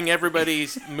going to bring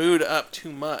everybody's mood up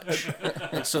too much?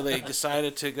 And so they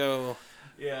decided to go.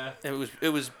 Yeah.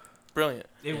 It was brilliant.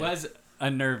 It was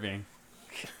unnerving.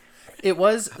 It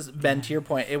was, Ben, to your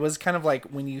point, it was kind of like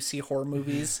when you see horror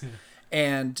movies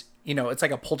and, it's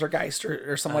like a poltergeist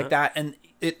or something like that. And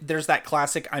there's that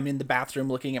classic, I'm in the bathroom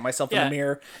looking at myself in the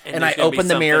mirror and I open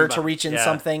the mirror to reach in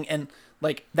something. And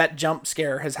like that jump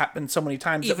scare has happened so many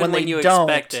times Even that when you they don't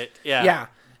expect it. Yeah. Yeah.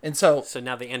 And so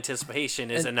now the anticipation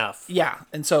is enough. Yeah.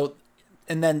 And so,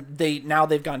 and then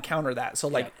they've gone counter that. So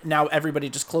like now everybody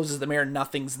just closes the mirror,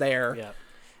 nothing's there. Yeah.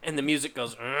 And the music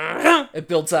goes. It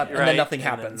builds up, and then nothing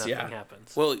happens. Nothing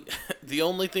happens. Well, the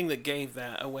only thing that gave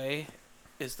that away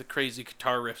is the crazy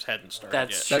guitar riffs hadn't started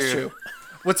That's yet. That's true.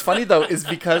 What's funny though is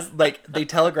because like they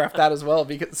telegraphed that as well.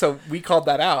 So we called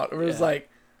that out. It was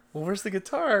like, well, where's the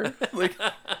guitar? Like,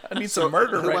 I need some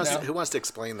murder now. Who wants to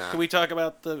explain that? Can we talk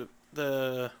about the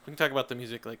we can talk about the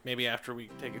music like maybe after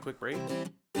we take a quick break?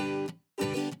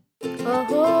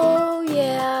 Oh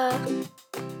yeah.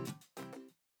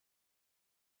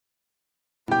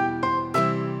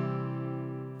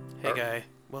 Hey guy,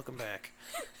 welcome back.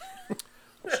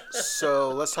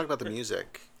 So let's talk about the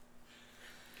music.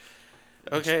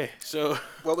 Okay, so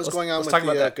what was going on with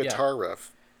the guitar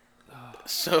riff?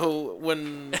 So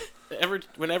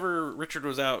whenever Richard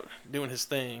was out doing his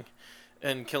thing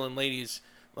and killing ladies,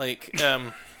 like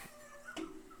it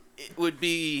would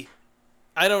be,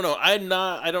 I don't know. I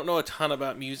don't know a ton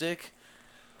about music,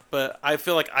 but I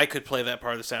feel like I could play that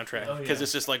part of the soundtrack because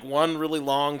it's just like one really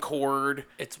long chord.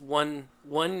 It's one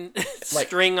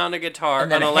string on a guitar,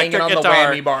 and then an electric hanging on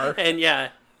guitar, the whammy bar.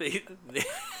 and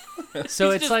So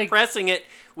he's it's just like pressing it,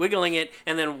 wiggling it,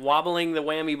 and then wobbling the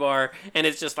whammy bar, and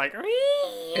it's just like.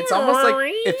 It's almost like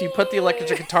if you put the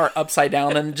electric guitar upside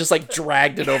down and just like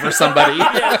dragged it over somebody.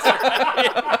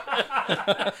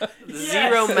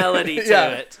 Zero melody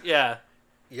to it. Yeah.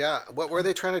 Yeah. What were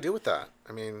they trying to do with that?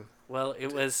 I mean, Well,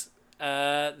 it was.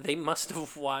 They must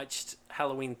have watched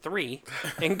Halloween 3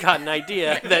 and got an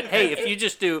idea that, hey, if you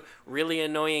just do really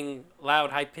annoying, loud,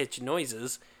 high-pitched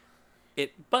noises,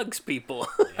 it bugs people.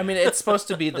 I mean, it's supposed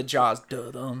to be the Jaws.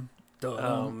 Dum, dum,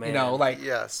 Oh, man. You know, like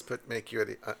yes, but make you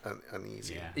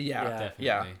uneasy. yeah,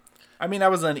 definitely. I mean, I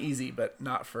was uneasy, but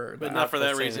not for But that. not for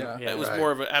that same- reason. yeah. It was Right.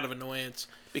 more of out of annoyance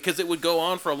because it would go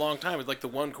on for a long time with like the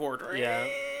one chord. Yeah.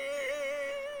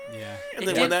 Yeah. And It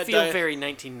then did when that feel died, very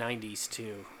 1990s,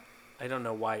 too. I don't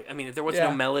know why. I mean, there was Yeah.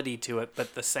 no melody to it,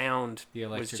 but the sound The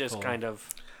was just electrical- kind of...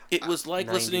 it was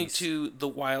like listening 90s. to the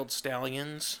Wild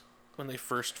Stallions when they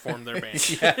first formed their band.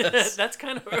 That's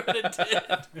kind of what it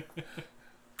did.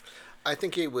 I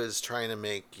think he was trying to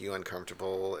make you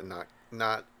uncomfortable and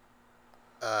not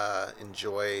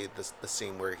enjoy the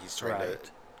scene where he's trying Right. to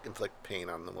inflict pain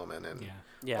on the woman and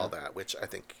Yeah. all that, which I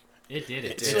think It did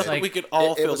it. It It's did. like we could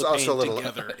all it feel was the pain also a little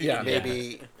together. Yeah.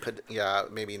 maybe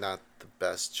maybe not the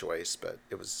best choice, but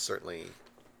it was certainly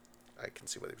I can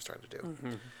see what he was trying to do.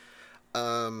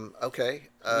 Okay.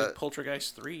 With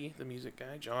Poltergeist 3, the music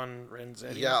guy, John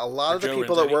Renzetti. Yeah, a lot Or of the Joe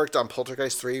people that Renzetti. worked on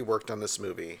Poltergeist 3 worked on this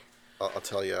movie. I'll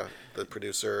tell you, the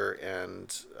producer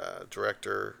and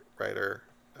director, writer,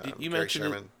 You Gary mentioned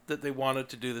Sherman. that they wanted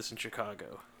to do this in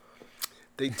Chicago.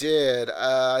 They did.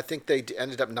 I think they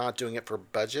ended up not doing it for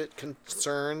budget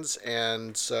concerns,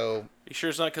 and so. You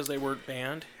sure it's not because they weren't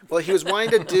banned? Well, he was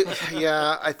wanting to do.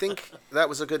 Yeah, I think that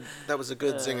was a good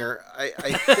zinger. I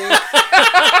think.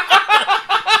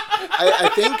 I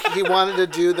think he wanted to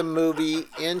do the movie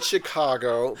in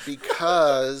Chicago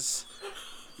because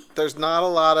there's not a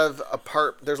lot of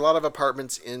there's a lot of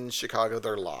apartments in Chicago that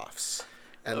are lofts.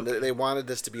 And they wanted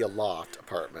this to be a loft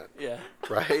apartment. Yeah.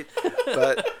 Right?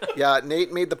 But, yeah,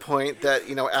 Nate made the point that,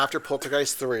 after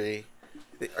Poltergeist 3,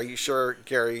 are you sure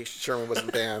Gary Sherman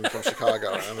wasn't banned from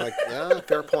Chicago? And I'm like, yeah,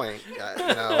 fair point.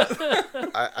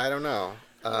 I don't know.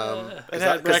 It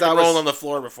had rock and roll on the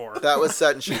floor before. That was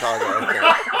set in Chicago,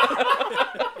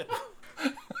 I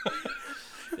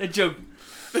think. that joke.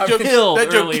 That joke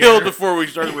earlier. killed before we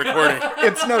started recording.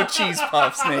 It's no cheese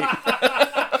puffs, Nate.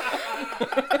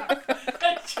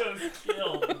 That joke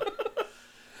killed.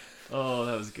 Oh,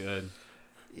 that was good.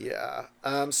 Yeah.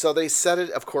 So they set it,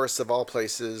 of course, of all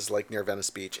places, like near Venice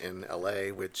Beach in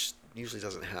L.A., which usually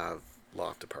doesn't have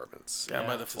loft apartments. Down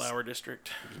by the Flower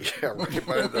District. Yeah, right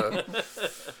by the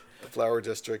Flower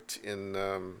District in,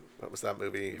 what was that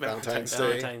movie? Valentine's Day?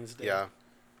 Valentine's Day. Yeah.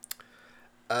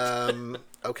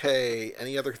 Okay,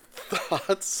 any other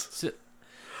thoughts? So,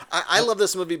 I love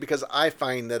this movie because I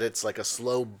find that it's like a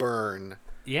slow burn.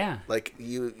 yeah. Like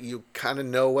you kind of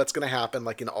know what's going to happen.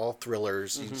 Like in all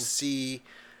thrillers, Mm-hmm. you see,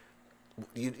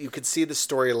 you could see the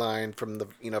storyline from the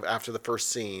after the first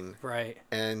scene, Right.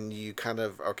 and you kind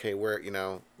of where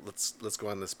let's go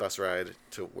on this bus ride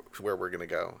to where we're going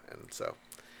to go, and so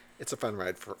it's a fun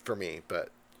ride for me, but.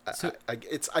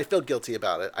 I feel guilty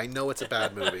about it. I know it's a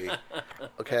bad movie.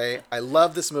 Okay, I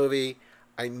love this movie.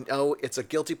 I know it's a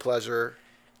guilty pleasure.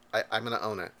 I'm gonna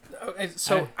own it. Okay,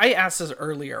 so I asked this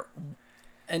earlier,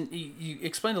 and you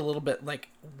explained a little bit, like,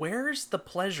 where's the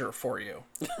pleasure for you?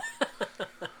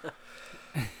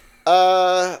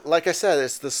 Like I said,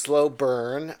 it's the slow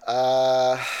burn.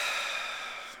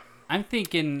 I'm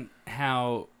thinking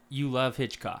how you love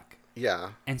Hitchcock. Yeah.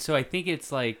 And so I think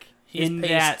it's like He's in paced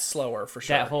that slower for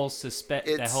sure. that whole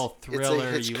that whole thriller,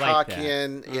 it's a you like that.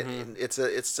 Hitchcockian.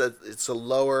 It's a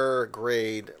lower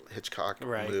grade Hitchcock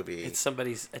Right. movie. It's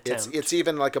somebody's attempt. It's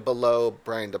even like a below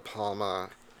Brian De Palma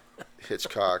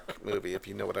Hitchcock movie, if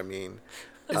you know what I mean.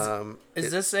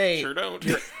 Is this a Sure don't.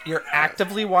 you're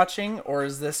actively watching, or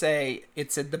is this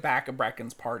it's at the back of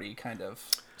Brecken's party kind of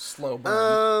slow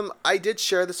burn? I did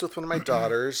share this with one of my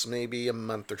daughters maybe a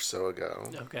month or so ago.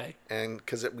 Okay. And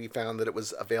because we found that it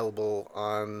was available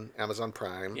on Amazon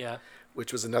Prime. Yeah.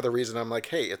 Which was another reason I'm like,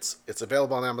 hey, it's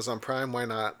available on Amazon Prime. Why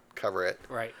not cover it?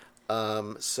 Right.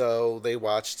 So they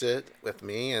watched it with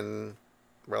me, and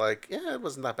we're like, yeah, it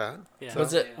wasn't that bad. Yeah.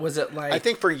 Was it like I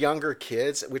think for younger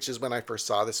kids, which is when I first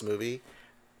saw this movie,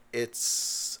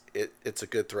 it's a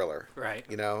good thriller. Right.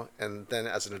 And then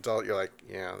as an adult, you're like,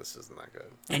 yeah, this isn't that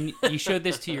good. And you showed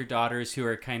this to your daughters who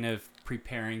are kind of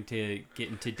preparing to get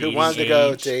into dating. Who wanted to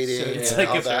go age. dating? So it's and like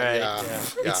all a, that.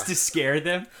 right, Yeah. it's to scare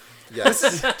them.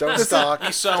 Yes. Don't stalk.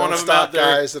 You saw don't one of them stalk out there.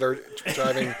 guys that are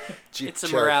driving Jeep It's a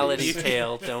Cherokees. morality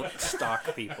tale. Don't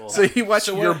stalk people. So you watch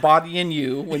So Your what- Body and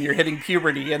You when you're hitting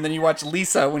puberty, and then you watch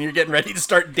Lisa when you're getting ready to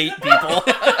start date people.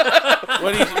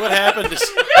 What happened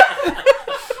is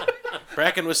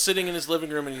Bracken was sitting in his living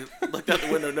room and he looked out the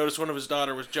window and noticed one of his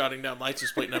daughter was jotting down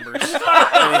license plate numbers. And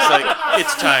he's like,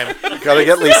 it's time. Gotta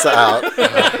get Lisa out.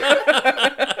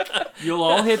 You'll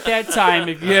all hit that time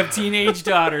if you have teenage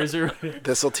daughters. Or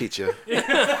This'll teach you.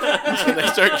 And they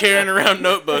start carrying around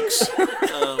notebooks.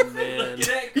 Oh man.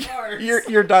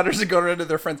 your daughters are going around to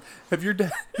their friends. Has your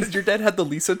dad had the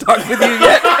Lisa talk with you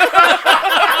yet?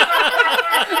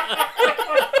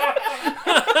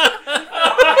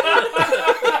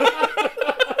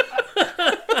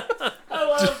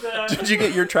 Did you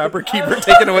get your Trapper Keeper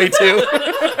taken away too?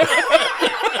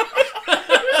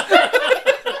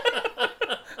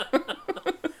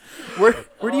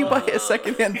 Where do you buy a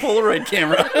secondhand Polaroid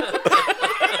camera?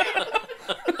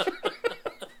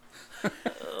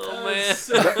 Oh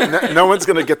man. No one's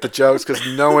gonna get the jokes because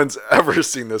no one's ever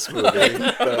seen this movie.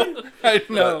 But I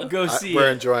know. Go see we're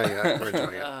it. enjoying it. We're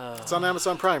enjoying it. It's on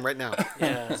Amazon Prime right now.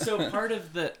 Yeah. So part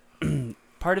of the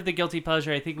guilty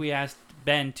pleasure, I think we asked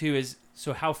Ben too, is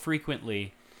so how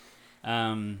frequently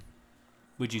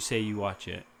would you say you watch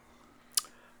it?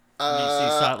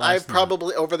 saw it last I've night.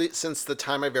 probably since the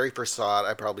time I very first saw it,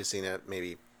 I've probably seen it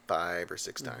maybe 5 or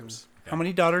 6 times. How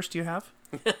many daughters do you have?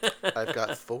 I've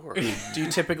got 4. Do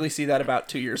you typically see that about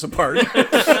 2 years apart?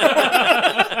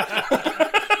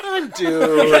 I'm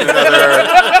due in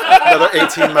another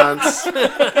 18 months. Oh,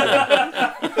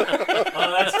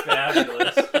 that's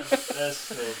fabulous. That's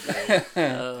so great.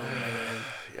 Oh man.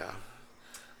 Yeah.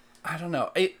 I don't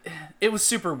know. It was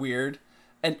super weird,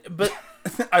 but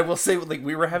I will say, like,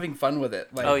 we were having fun with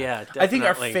it. Like, Oh, yeah, I think our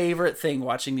definitely. favorite thing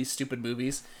watching these stupid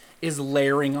movies is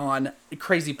layering on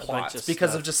crazy bunch plots of because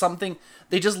stuff. of just something.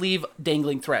 They just leave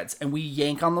dangling threads, and we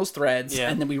yank on those threads, Yeah.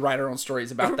 and then we write our own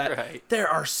stories about that. Right. There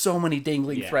are so many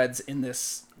dangling Yeah. threads in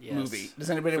this Yes. movie.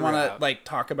 Does anybody want to Throughout.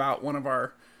 talk about one of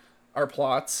our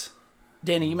plots?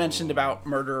 Danny, you mentioned about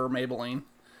Murderer Maybelline.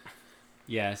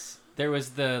 Yes, there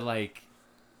was the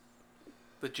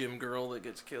The gym girl that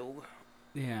gets killed.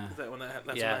 yeah. Is that when that's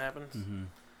when Yeah. that happens?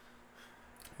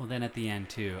 Well, then at the end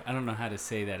too. I don't know how to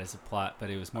say that as a plot, but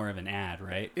it was more of an ad,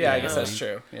 right? Yeah, I You know guess what that's mean?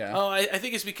 true. Yeah. Oh, I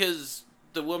think it's because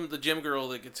the gym girl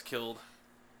that gets killed.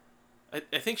 I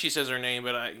think she says her name,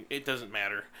 but it doesn't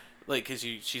matter. Like, because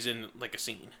she's in like a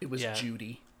scene. It was Yeah.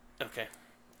 Judy. Okay.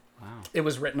 Wow. It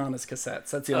was written on his cassettes.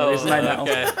 That's the only reason I know.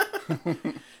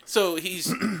 Okay. So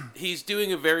he's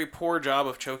doing a very poor job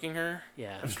of choking her,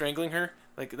 Yeah. of strangling her.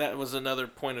 Like, that was another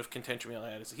point of contention we all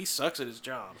had. Is he sucks at his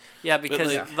job. Yeah,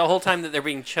 because like- the whole time that they're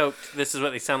being choked, this is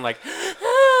what they sound like.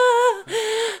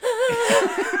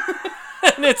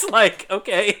 And it's like,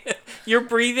 okay, you're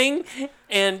breathing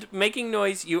and making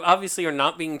noise. You obviously are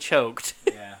not being choked.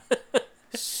 Yeah.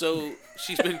 So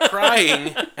she's been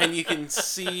crying, and you can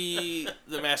see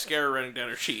the mascara running down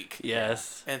her cheek.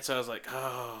 Yes. And so I was like,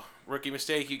 oh, rookie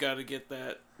mistake. You got to get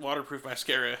that waterproof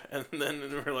mascara. And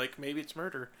then we're like, maybe it's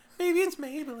murder. Maybe it's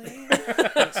Maybelline.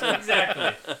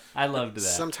 Exactly. I loved that.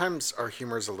 Sometimes our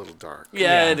humor is a little dark.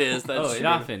 Yeah, it is. That's oh, it true.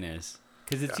 often is.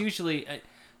 Because it's usually...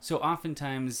 so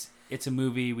oftentimes, it's a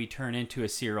movie we turn into a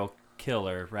serial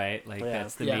killer, right? Like, Yeah.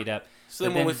 that's the Yeah. made-up. So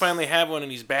then But when we finally have one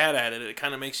and he's bad at it, it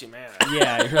kind of makes you mad.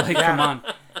 Yeah, you're like, come on.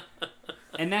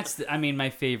 And that's... my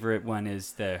favorite one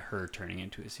is her turning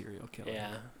into a serial killer.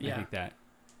 Yeah. I think that...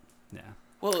 Yeah.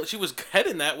 Well, she was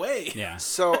heading that way. Yeah.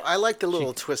 So I like the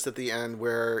little twist at the end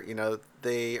where,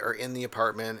 they are in the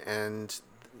apartment and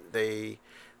they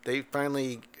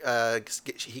finally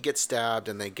he gets stabbed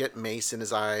and they get mace in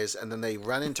his eyes and then they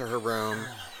run into her room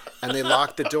and they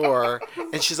lock the door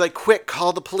and she's like, quick,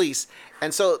 call the police.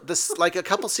 And so this, like a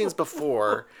couple scenes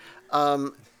before,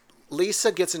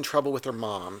 Lisa gets in trouble with her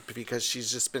mom because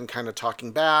she's just been kind of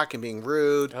talking back and being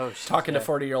rude. Oh, Talking to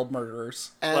 40-year-old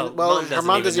murderers. And Well, her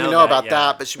mom doesn't even know about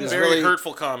that, but she was Very really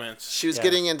hurtful comments. she was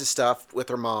getting into stuff with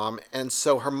her mom, and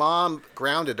so her mom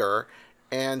grounded her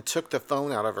and took the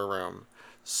phone out of her room.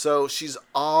 So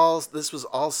this was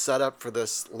all set up for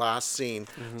this last scene.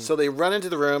 So they run into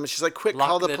the room and she's like, quick, Lock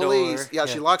call the the police. door. Yeah, Yeah.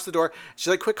 she locks the door. She's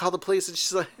like, quick, call the police. And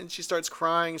she's like, and she starts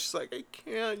crying. She's like, I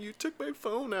can't, you took my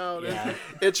phone out. Yeah. And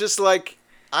it's just like,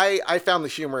 I found the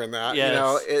humor in that,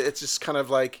 Yes. it's just kind of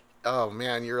like, oh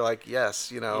man, you're like,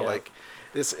 yes, like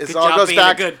this Good all job goes being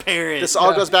back. a good parent. This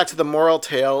all goes back to the moral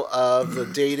tale of the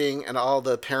dating and all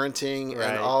the parenting Right.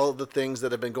 and all the things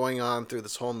that have been going on through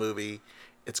this whole movie.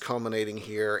 It's culminating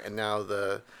here, and now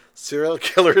the serial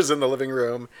killers in the living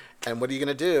room, and what are you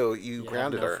gonna do? You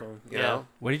grounded no her. phone. You Yeah. know?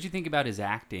 What did you think about his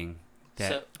acting?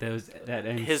 That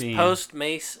end His scene? post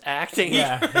Mace acting.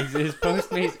 Yeah, his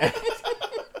post Mace.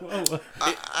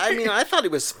 I mean, I thought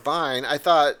it was fine. I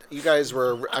thought you guys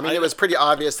were. I mean, it was pretty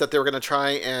obvious that they were going to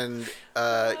try and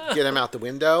get him out the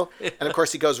window, and of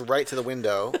course he goes right to the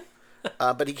window,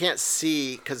 but he can't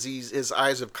see because his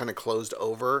eyes have kind of closed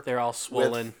over. They're all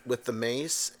swollen with the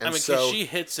mace, and I mean, so because she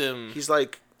hits him he's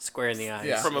like square in the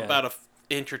eyes. from about an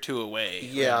inch or two away.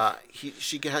 Yeah,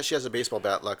 she has a baseball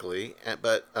bat, luckily,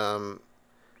 but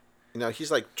you know,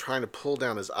 he's like trying to pull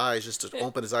down his eyes just to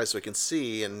open his eyes so he can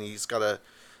see, and he's got a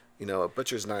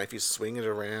butcher's knife. He's swinging it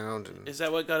around. And Is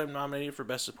that what got him nominated for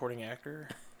Best Supporting Actor?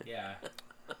 Yeah.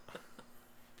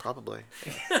 probably.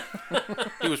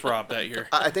 He was robbed that year.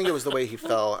 I think it was the way he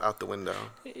fell out the window.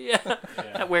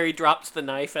 Yeah. Where he drops the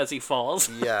knife as he falls.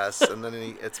 Yes, and then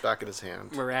it's back in his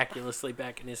hand. Miraculously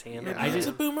back in his hand. Yeah. I just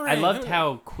a boomerang. I loved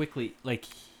how quickly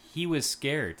he was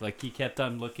scared. Like he kept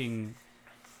on looking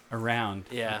around.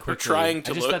 Yeah. Or quickly. trying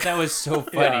to I just look. thought that was so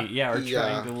funny. Yeah, or Yeah.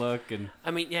 trying to look and I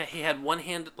mean, yeah, he had one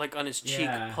hand like on his cheek,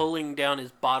 Yeah. pulling down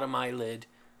his bottom eyelid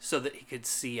so that he could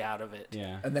see out of it.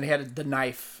 yeah. And then he had the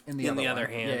knife in the In other the other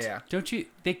one. hand. Yeah. Don't you?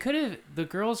 The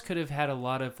girls could have had a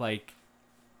lot of like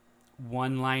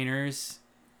one-liners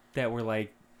that were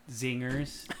like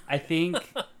zingers. I think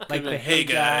like the hey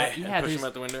guy, Yeah, push him there's-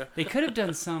 out the window. they could have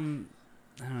done some.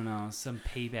 I don't know, some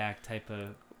payback type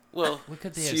of. Well, What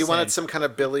could they So have you wanted said? some kind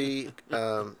of Billy,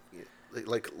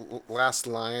 like last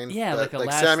line. Yeah, that, like a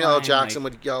last Samuel L. line, Jackson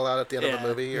like- would yell out at the end of the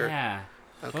movie, or Yeah.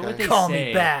 Okay. What would they Call say?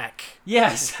 me back.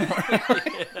 Yes.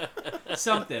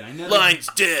 Something. I know. line's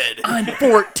dead. I'm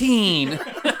 14.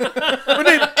 My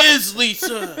name is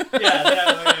Lisa.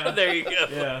 There you go.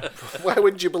 Yeah. why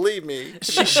wouldn't you believe me?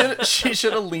 She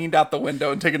should have leaned out the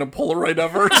window and taken a Polaroid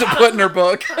of her to put in her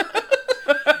book.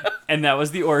 And that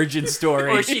was the origin story.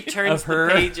 Or she turns of her.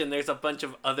 the page and there's a bunch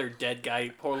of other dead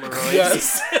guy Polaroids.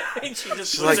 Yes. And she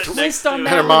just puts like, it Twist next on to that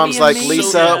And her would mom's be like, amazing.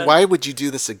 Lisa, good. why would you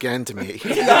do this again to me?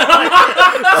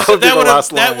 that would be the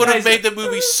last line. That would have made the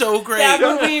movie so great. That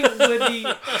movie would be.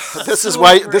 This is so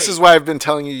why. great. This is why I've been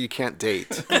telling you can't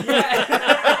date.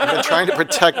 I've been trying to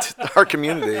protect our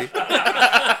community.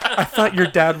 I thought your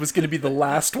dad was going to be the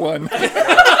last one.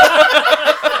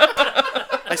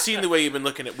 I seen the way you've been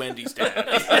looking at Wendy's dad.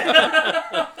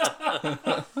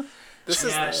 This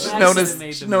is Yeah, She's that known should've as made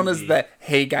she's the known as movie. the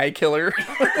hey guy killer.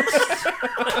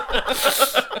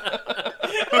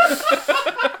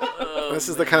 this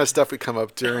is the kind of stuff we come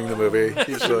up during the movie.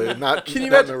 Usually, not. Can you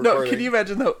not in the imagine? No, recording. can you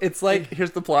imagine though? It's like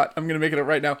here's the plot. I'm gonna make it up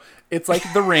right now. It's like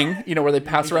The Ring, where they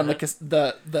pass around the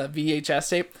VHS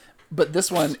tape. But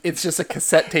this one, it's just a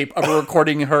cassette tape of her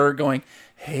recording her going,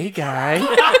 "Hey guy,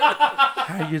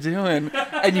 how you doing?"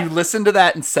 And you listen to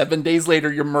that, and 7 days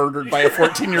later, you're murdered by a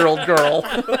 14-year-old girl.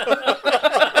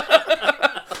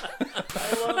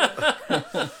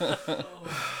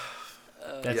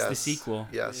 That's the Yes. sequel.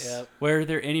 Yes. Yep. Were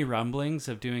there any rumblings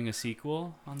of doing a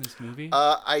sequel on this movie?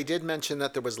 I did mention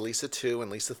that there was Lisa 2 and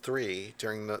Lisa 3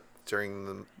 during the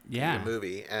Yeah. the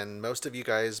movie, and most of you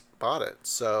guys bought it.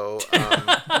 So,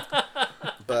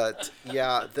 but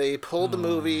yeah, they pulled the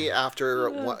movie after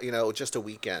just a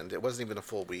weekend. It wasn't even a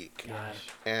full week,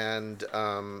 and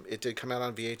it did come out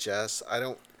on VHS.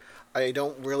 I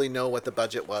don't really know what the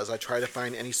budget was. I tried to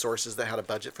find any sources that had a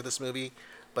budget for this movie,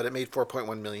 but it made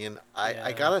 $4.1 million.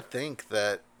 I gotta think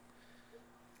that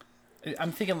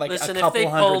I'm thinking like Listen, a if they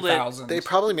couple pulled it- 100,000. they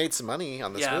probably made some money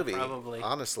on this Yeah, movie. probably.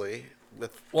 Honestly,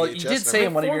 with Well, you VHS did and say in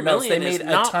everything. one of your 4 notes they million is made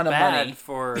a not ton of bad money.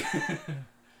 for.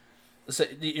 So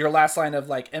your last line of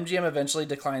like MGM eventually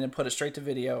declined and put it straight to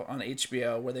video on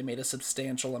HBO, where they made a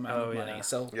substantial amount of money. yeah.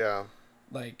 So Yeah.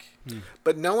 like,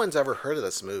 But no one's ever heard of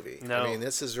this movie. No. I mean,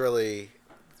 this is really,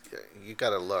 you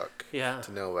got to look Yeah.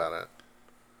 to know about it.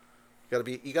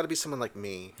 You got to be someone like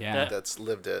me Yeah. that's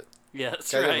lived it. Yeah,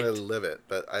 that's I didn't right. really live it,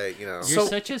 but You're So-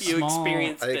 such a You small.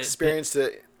 experienced I it experienced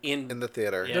it in in the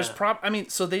theater. Yeah. there's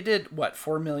so they did what,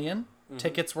 4 million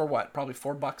tickets were what, probably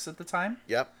 $4 at the time.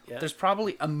 Yep. Yeah. There's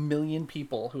probably 1 million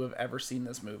people who have ever seen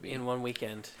this movie. in one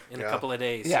weekend, in a Yeah. couple of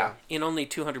days. Yeah. In only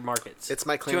 200 markets. It's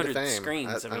my claim to 200 fame.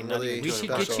 screens. I I'm mean, not really even We 200 should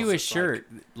special. get you a It's like- shirt.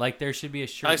 Like there should be a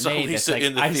shirt I saw made that's Lisa like,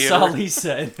 in the I theater." saw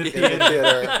Lisa in the In theater. the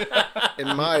theater.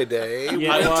 In my day, we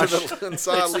Yeah. went to the and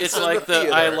saw It's Lisa in like the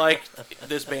theater. I liked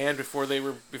this band before they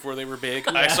were big.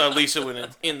 I saw Lisa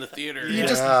in the theater. You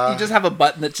just have a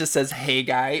button that just says "Hey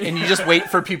guy," and you just wait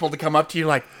for people to come up to you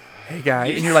like, "Hey guy,"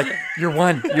 and you're like, "You're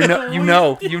one. You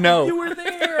know." You were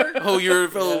there. Oh, you're a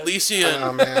fellow Elysian.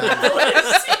 Oh man.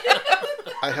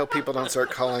 I hope people don't start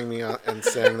calling me and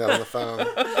saying that on the phone.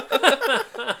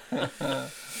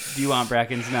 Do you want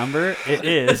Bracken's number? It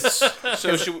is.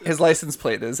 So His license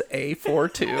plate is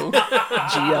A42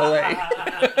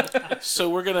 GLA. So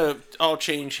we're gonna all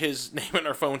change his name in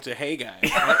our phone to Hey Guy.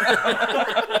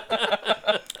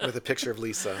 With a picture of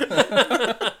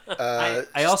Lisa.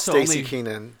 I also Stacy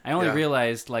Keenan. I only Yeah.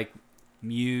 realized like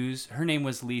Muse. Her name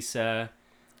was Lisa.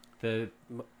 It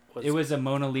was a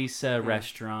Mona Lisa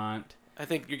restaurant. I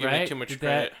think you're giving Right? it too much Did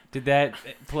credit. that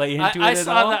play into I it at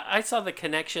saw all? that. I saw the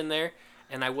connection there,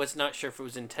 and I was not sure if it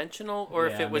was intentional or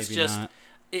if Yeah, it was maybe just. not.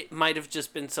 It might have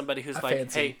just been somebody who's A like,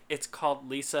 fancy. "Hey, it's called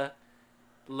Lisa.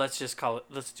 Let's just call it.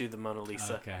 Let's do the Mona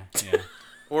Lisa." Okay. Yeah.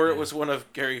 Or it was one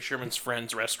of Gary Sherman's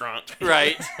friends' restaurant.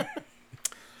 Right.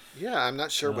 Yeah, I'm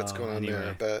not sure what's Oh, going on there,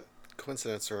 anyway. but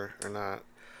coincidence or not.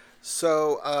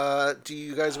 So, do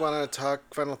you guys want to talk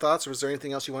final thoughts, or was there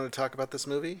anything else you wanted to talk about this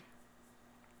movie?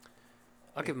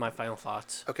 I'll give my final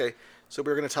thoughts. Okay, so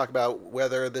we're going to talk about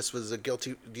whether this was a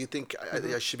guilty. Do you think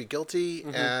I should be guilty,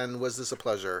 and was this a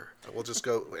pleasure? We'll just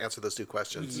go answer those two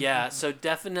questions. Yeah. So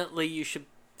definitely you should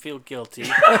feel guilty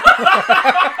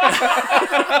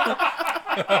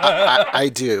I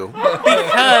do.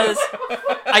 because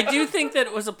I do think that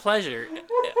it was a pleasure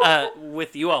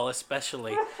with you all,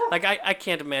 especially. Like I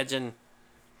can't imagine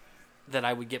that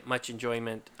I would get much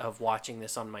enjoyment of watching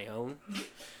this on my own.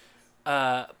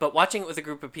 But watching it with a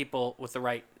group of people with the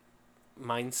right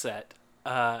mindset,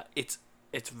 it's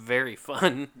very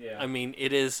fun. Yeah. I mean,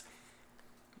 it is.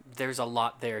 There's a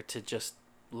lot there to just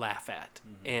laugh at,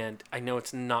 and I know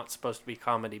it's not supposed to be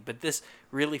comedy, but this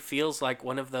really feels like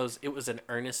one of those. It was an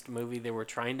earnest movie. They were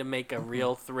trying to make a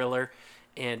real thriller,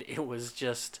 and it was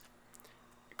just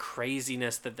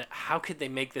craziness. How could they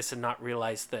make this and not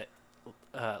realize that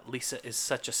Lisa is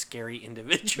such a scary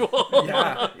individual?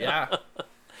 Yeah.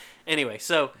 Anyway,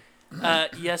 so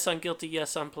yes on guilty,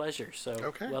 yes on pleasure. So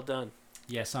Okay. well done.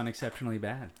 Yes, on exceptionally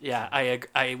bad. Yeah,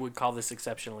 I would call this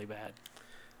exceptionally bad.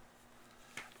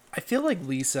 I feel like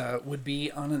Lisa would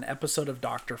be on an episode of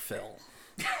Dr. Phil.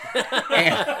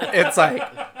 And it's like,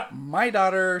 my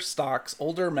daughter stalks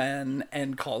older men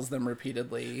and calls them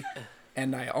repeatedly,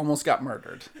 and I almost got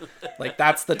murdered. Like,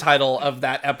 that's the title of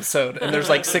that episode. And there's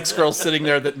like 6 girls sitting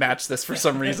there that match this for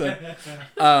some reason.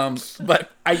 But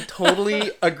I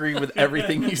totally agree with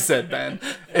everything you said, Ben.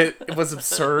 It was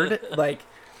absurd. Like,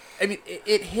 I mean,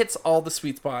 it hits all the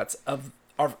sweet spots of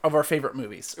our favorite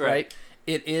movies, right?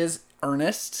 It is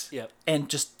earnest and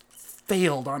just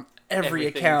failed on every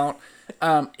Everything. account.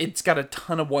 It's got a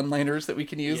ton of one-liners that we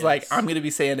can use. Yes. Like, I'm going to be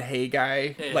saying, hey,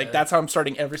 guy. Like, that's how I'm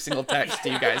starting every single text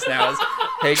to you guys now is,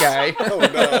 hey, guy.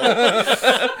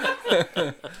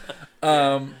 Oh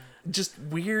no. Just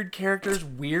weird characters,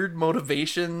 weird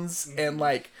motivations, and,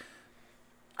 like,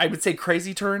 I would say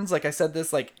crazy turns. Like I said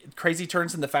this, like, crazy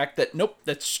turns in the fact that, nope,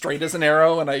 that's straight as an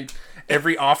arrow, and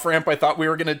every off-ramp I thought we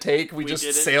were going to take, we just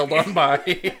didn't. sailed on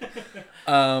by.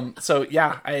 So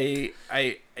yeah, I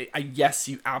yes,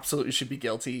 you absolutely should be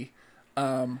guilty.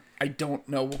 I don't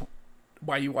know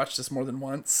why you watched this more than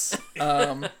once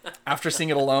after seeing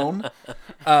it alone.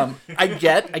 I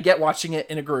get watching it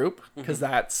in a group because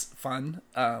that's fun.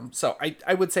 So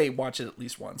I would say watch it at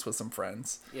least once with some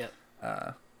friends. Yeah.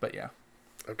 But yeah.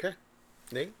 Okay.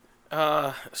 Nate?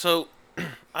 So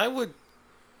I would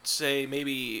say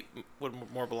maybe would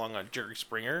more belong on Jerry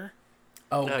Springer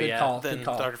Oh, good yeah. call. than Good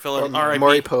call. Dr. Phil. Maury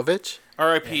R.I.P. Povich?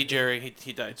 R.I.P. Jerry.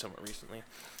 He died somewhat recently.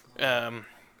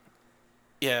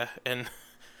 Yeah, and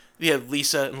you have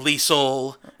Lisa and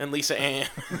Liesel and Lisa Ann.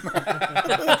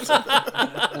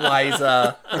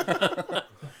 Liza.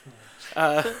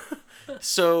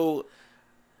 So,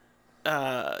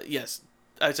 yes,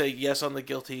 I'd say yes on the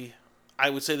guilty. I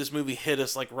would say this movie hit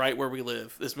us like right where we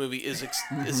live. This movie is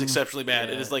is exceptionally bad.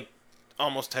 It is like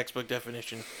almost textbook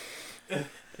definition.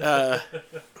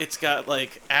 It's got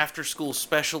like after school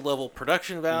special level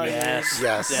production value. Yes.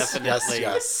 Yes. Definitely.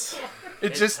 Yes.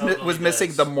 It just totally was missing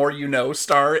does. the more you know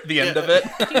star at the end of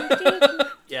it.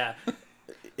 Yeah.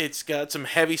 It's got some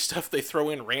heavy stuff they throw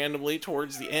in randomly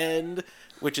towards the end,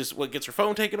 which is what gets her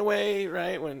phone taken away,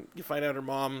 right? When you find out her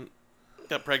mom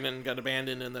got pregnant and got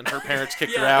abandoned, and then her parents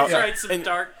kicked her out. That's right. Some And-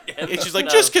 dark. And she's like,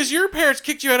 just because your parents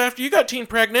kicked you out after you got teen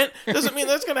pregnant doesn't mean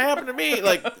that's going to happen to me.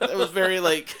 Like, it was very,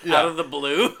 like, out of the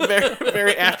blue. very,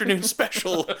 very afternoon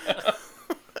special.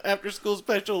 After school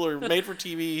special or made for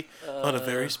TV on a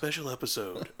very special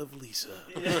episode of Lisa.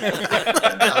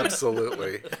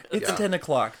 Absolutely. It's Yeah. 10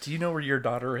 o'clock. Do you know where your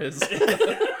daughter is?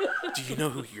 Do you know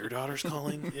who your daughter's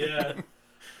calling? Yeah.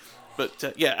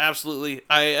 But, yeah, absolutely.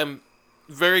 I am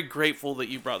very grateful that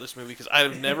you brought this movie because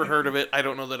I've never heard of it. I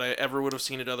don't know that I ever would have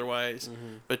seen it otherwise.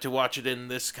 Mm-hmm. But to watch it in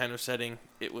this kind of setting,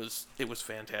 it was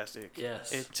fantastic.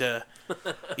 Yes.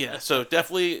 Yeah. So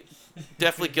definitely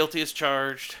guilty as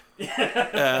charged. It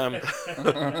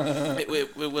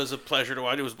was a pleasure to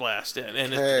watch. It was a blast.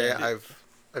 And I've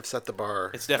set the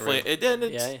bar. It's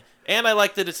definitely and I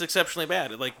like that it's exceptionally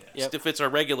bad. It fits our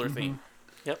regular theme.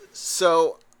 Yep.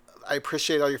 So I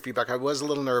appreciate all your feedback. I was a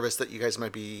little nervous that you guys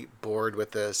might be bored with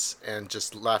this and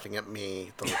just laughing at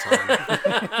me the whole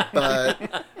time.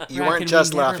 But you weren't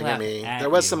just laughing at me. There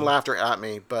was some laughter at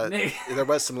me, but there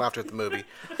was some laughter at the movie.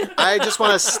 I just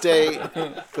want to state,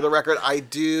 for the record, I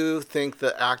do think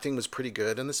the acting was pretty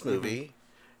good in this movie.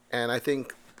 And I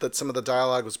think that some of the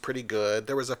dialogue was pretty good.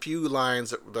 There was a few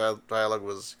lines that the dialogue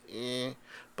was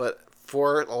but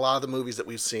for a lot of the movies that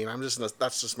we've seen,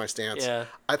 that's just my stance. Yeah.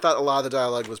 I thought a lot of the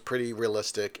dialogue was pretty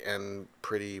realistic and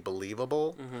pretty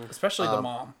believable. Mm-hmm. Especially the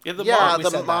mom. Yeah,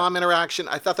 the mom interaction.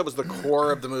 I thought that was the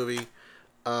core of the movie.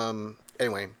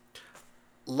 Anyway,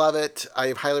 love it.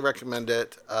 I highly recommend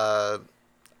it.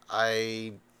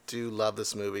 I do love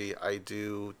this movie. I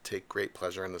do take great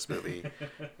pleasure in this movie,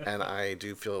 and I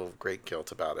do feel great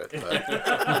guilt about it. But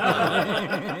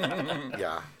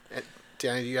yeah.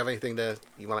 Danny, do you have anything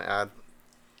you want to add?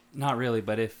 Not really,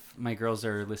 but if my girls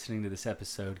are listening to this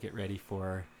episode, get ready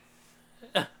for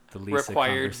the Lisa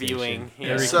required conversation. Viewing.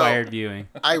 Yeah. Required viewing.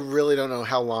 I really don't know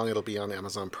how long it'll be on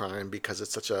Amazon Prime because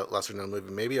it's such a lesser known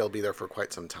movie. Maybe it'll be there for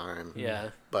quite some time. Yeah.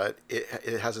 But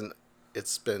it hasn't.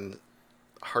 It's been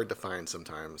hard to find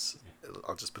sometimes.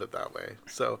 I'll just put it that way.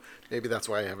 So maybe that's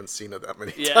why I haven't seen it that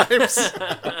many times.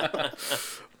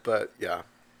 But yeah.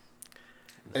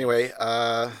 Anyway,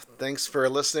 thanks for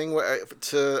listening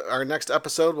to our next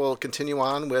episode. We'll continue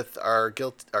on with our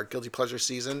guilty pleasure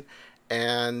season.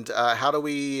 And how do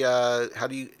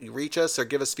you reach us or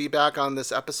give us feedback on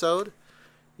this episode?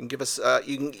 You can give us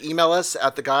you can email us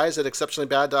at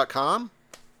theguys@exceptionallybad.com.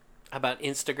 How about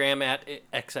Instagram at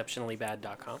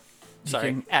exceptionallybad.com?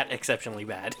 Sorry, at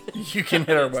exceptionallybad. You can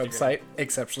hit our website,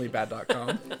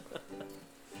 exceptionallybad.com.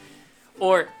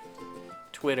 Or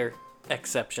Twitter,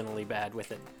 exceptionally bad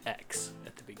with an X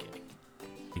at the beginning.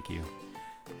 Thank you.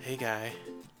 Hey, guy,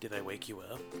 did I wake you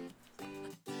up?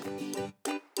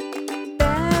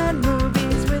 Bad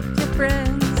movies with your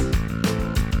friends.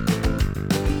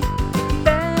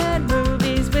 Bad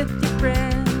movies with your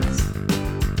friends.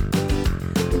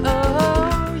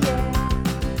 Oh, yeah.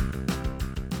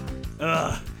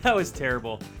 Ugh, that was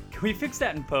terrible. Can we fix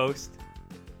that in post?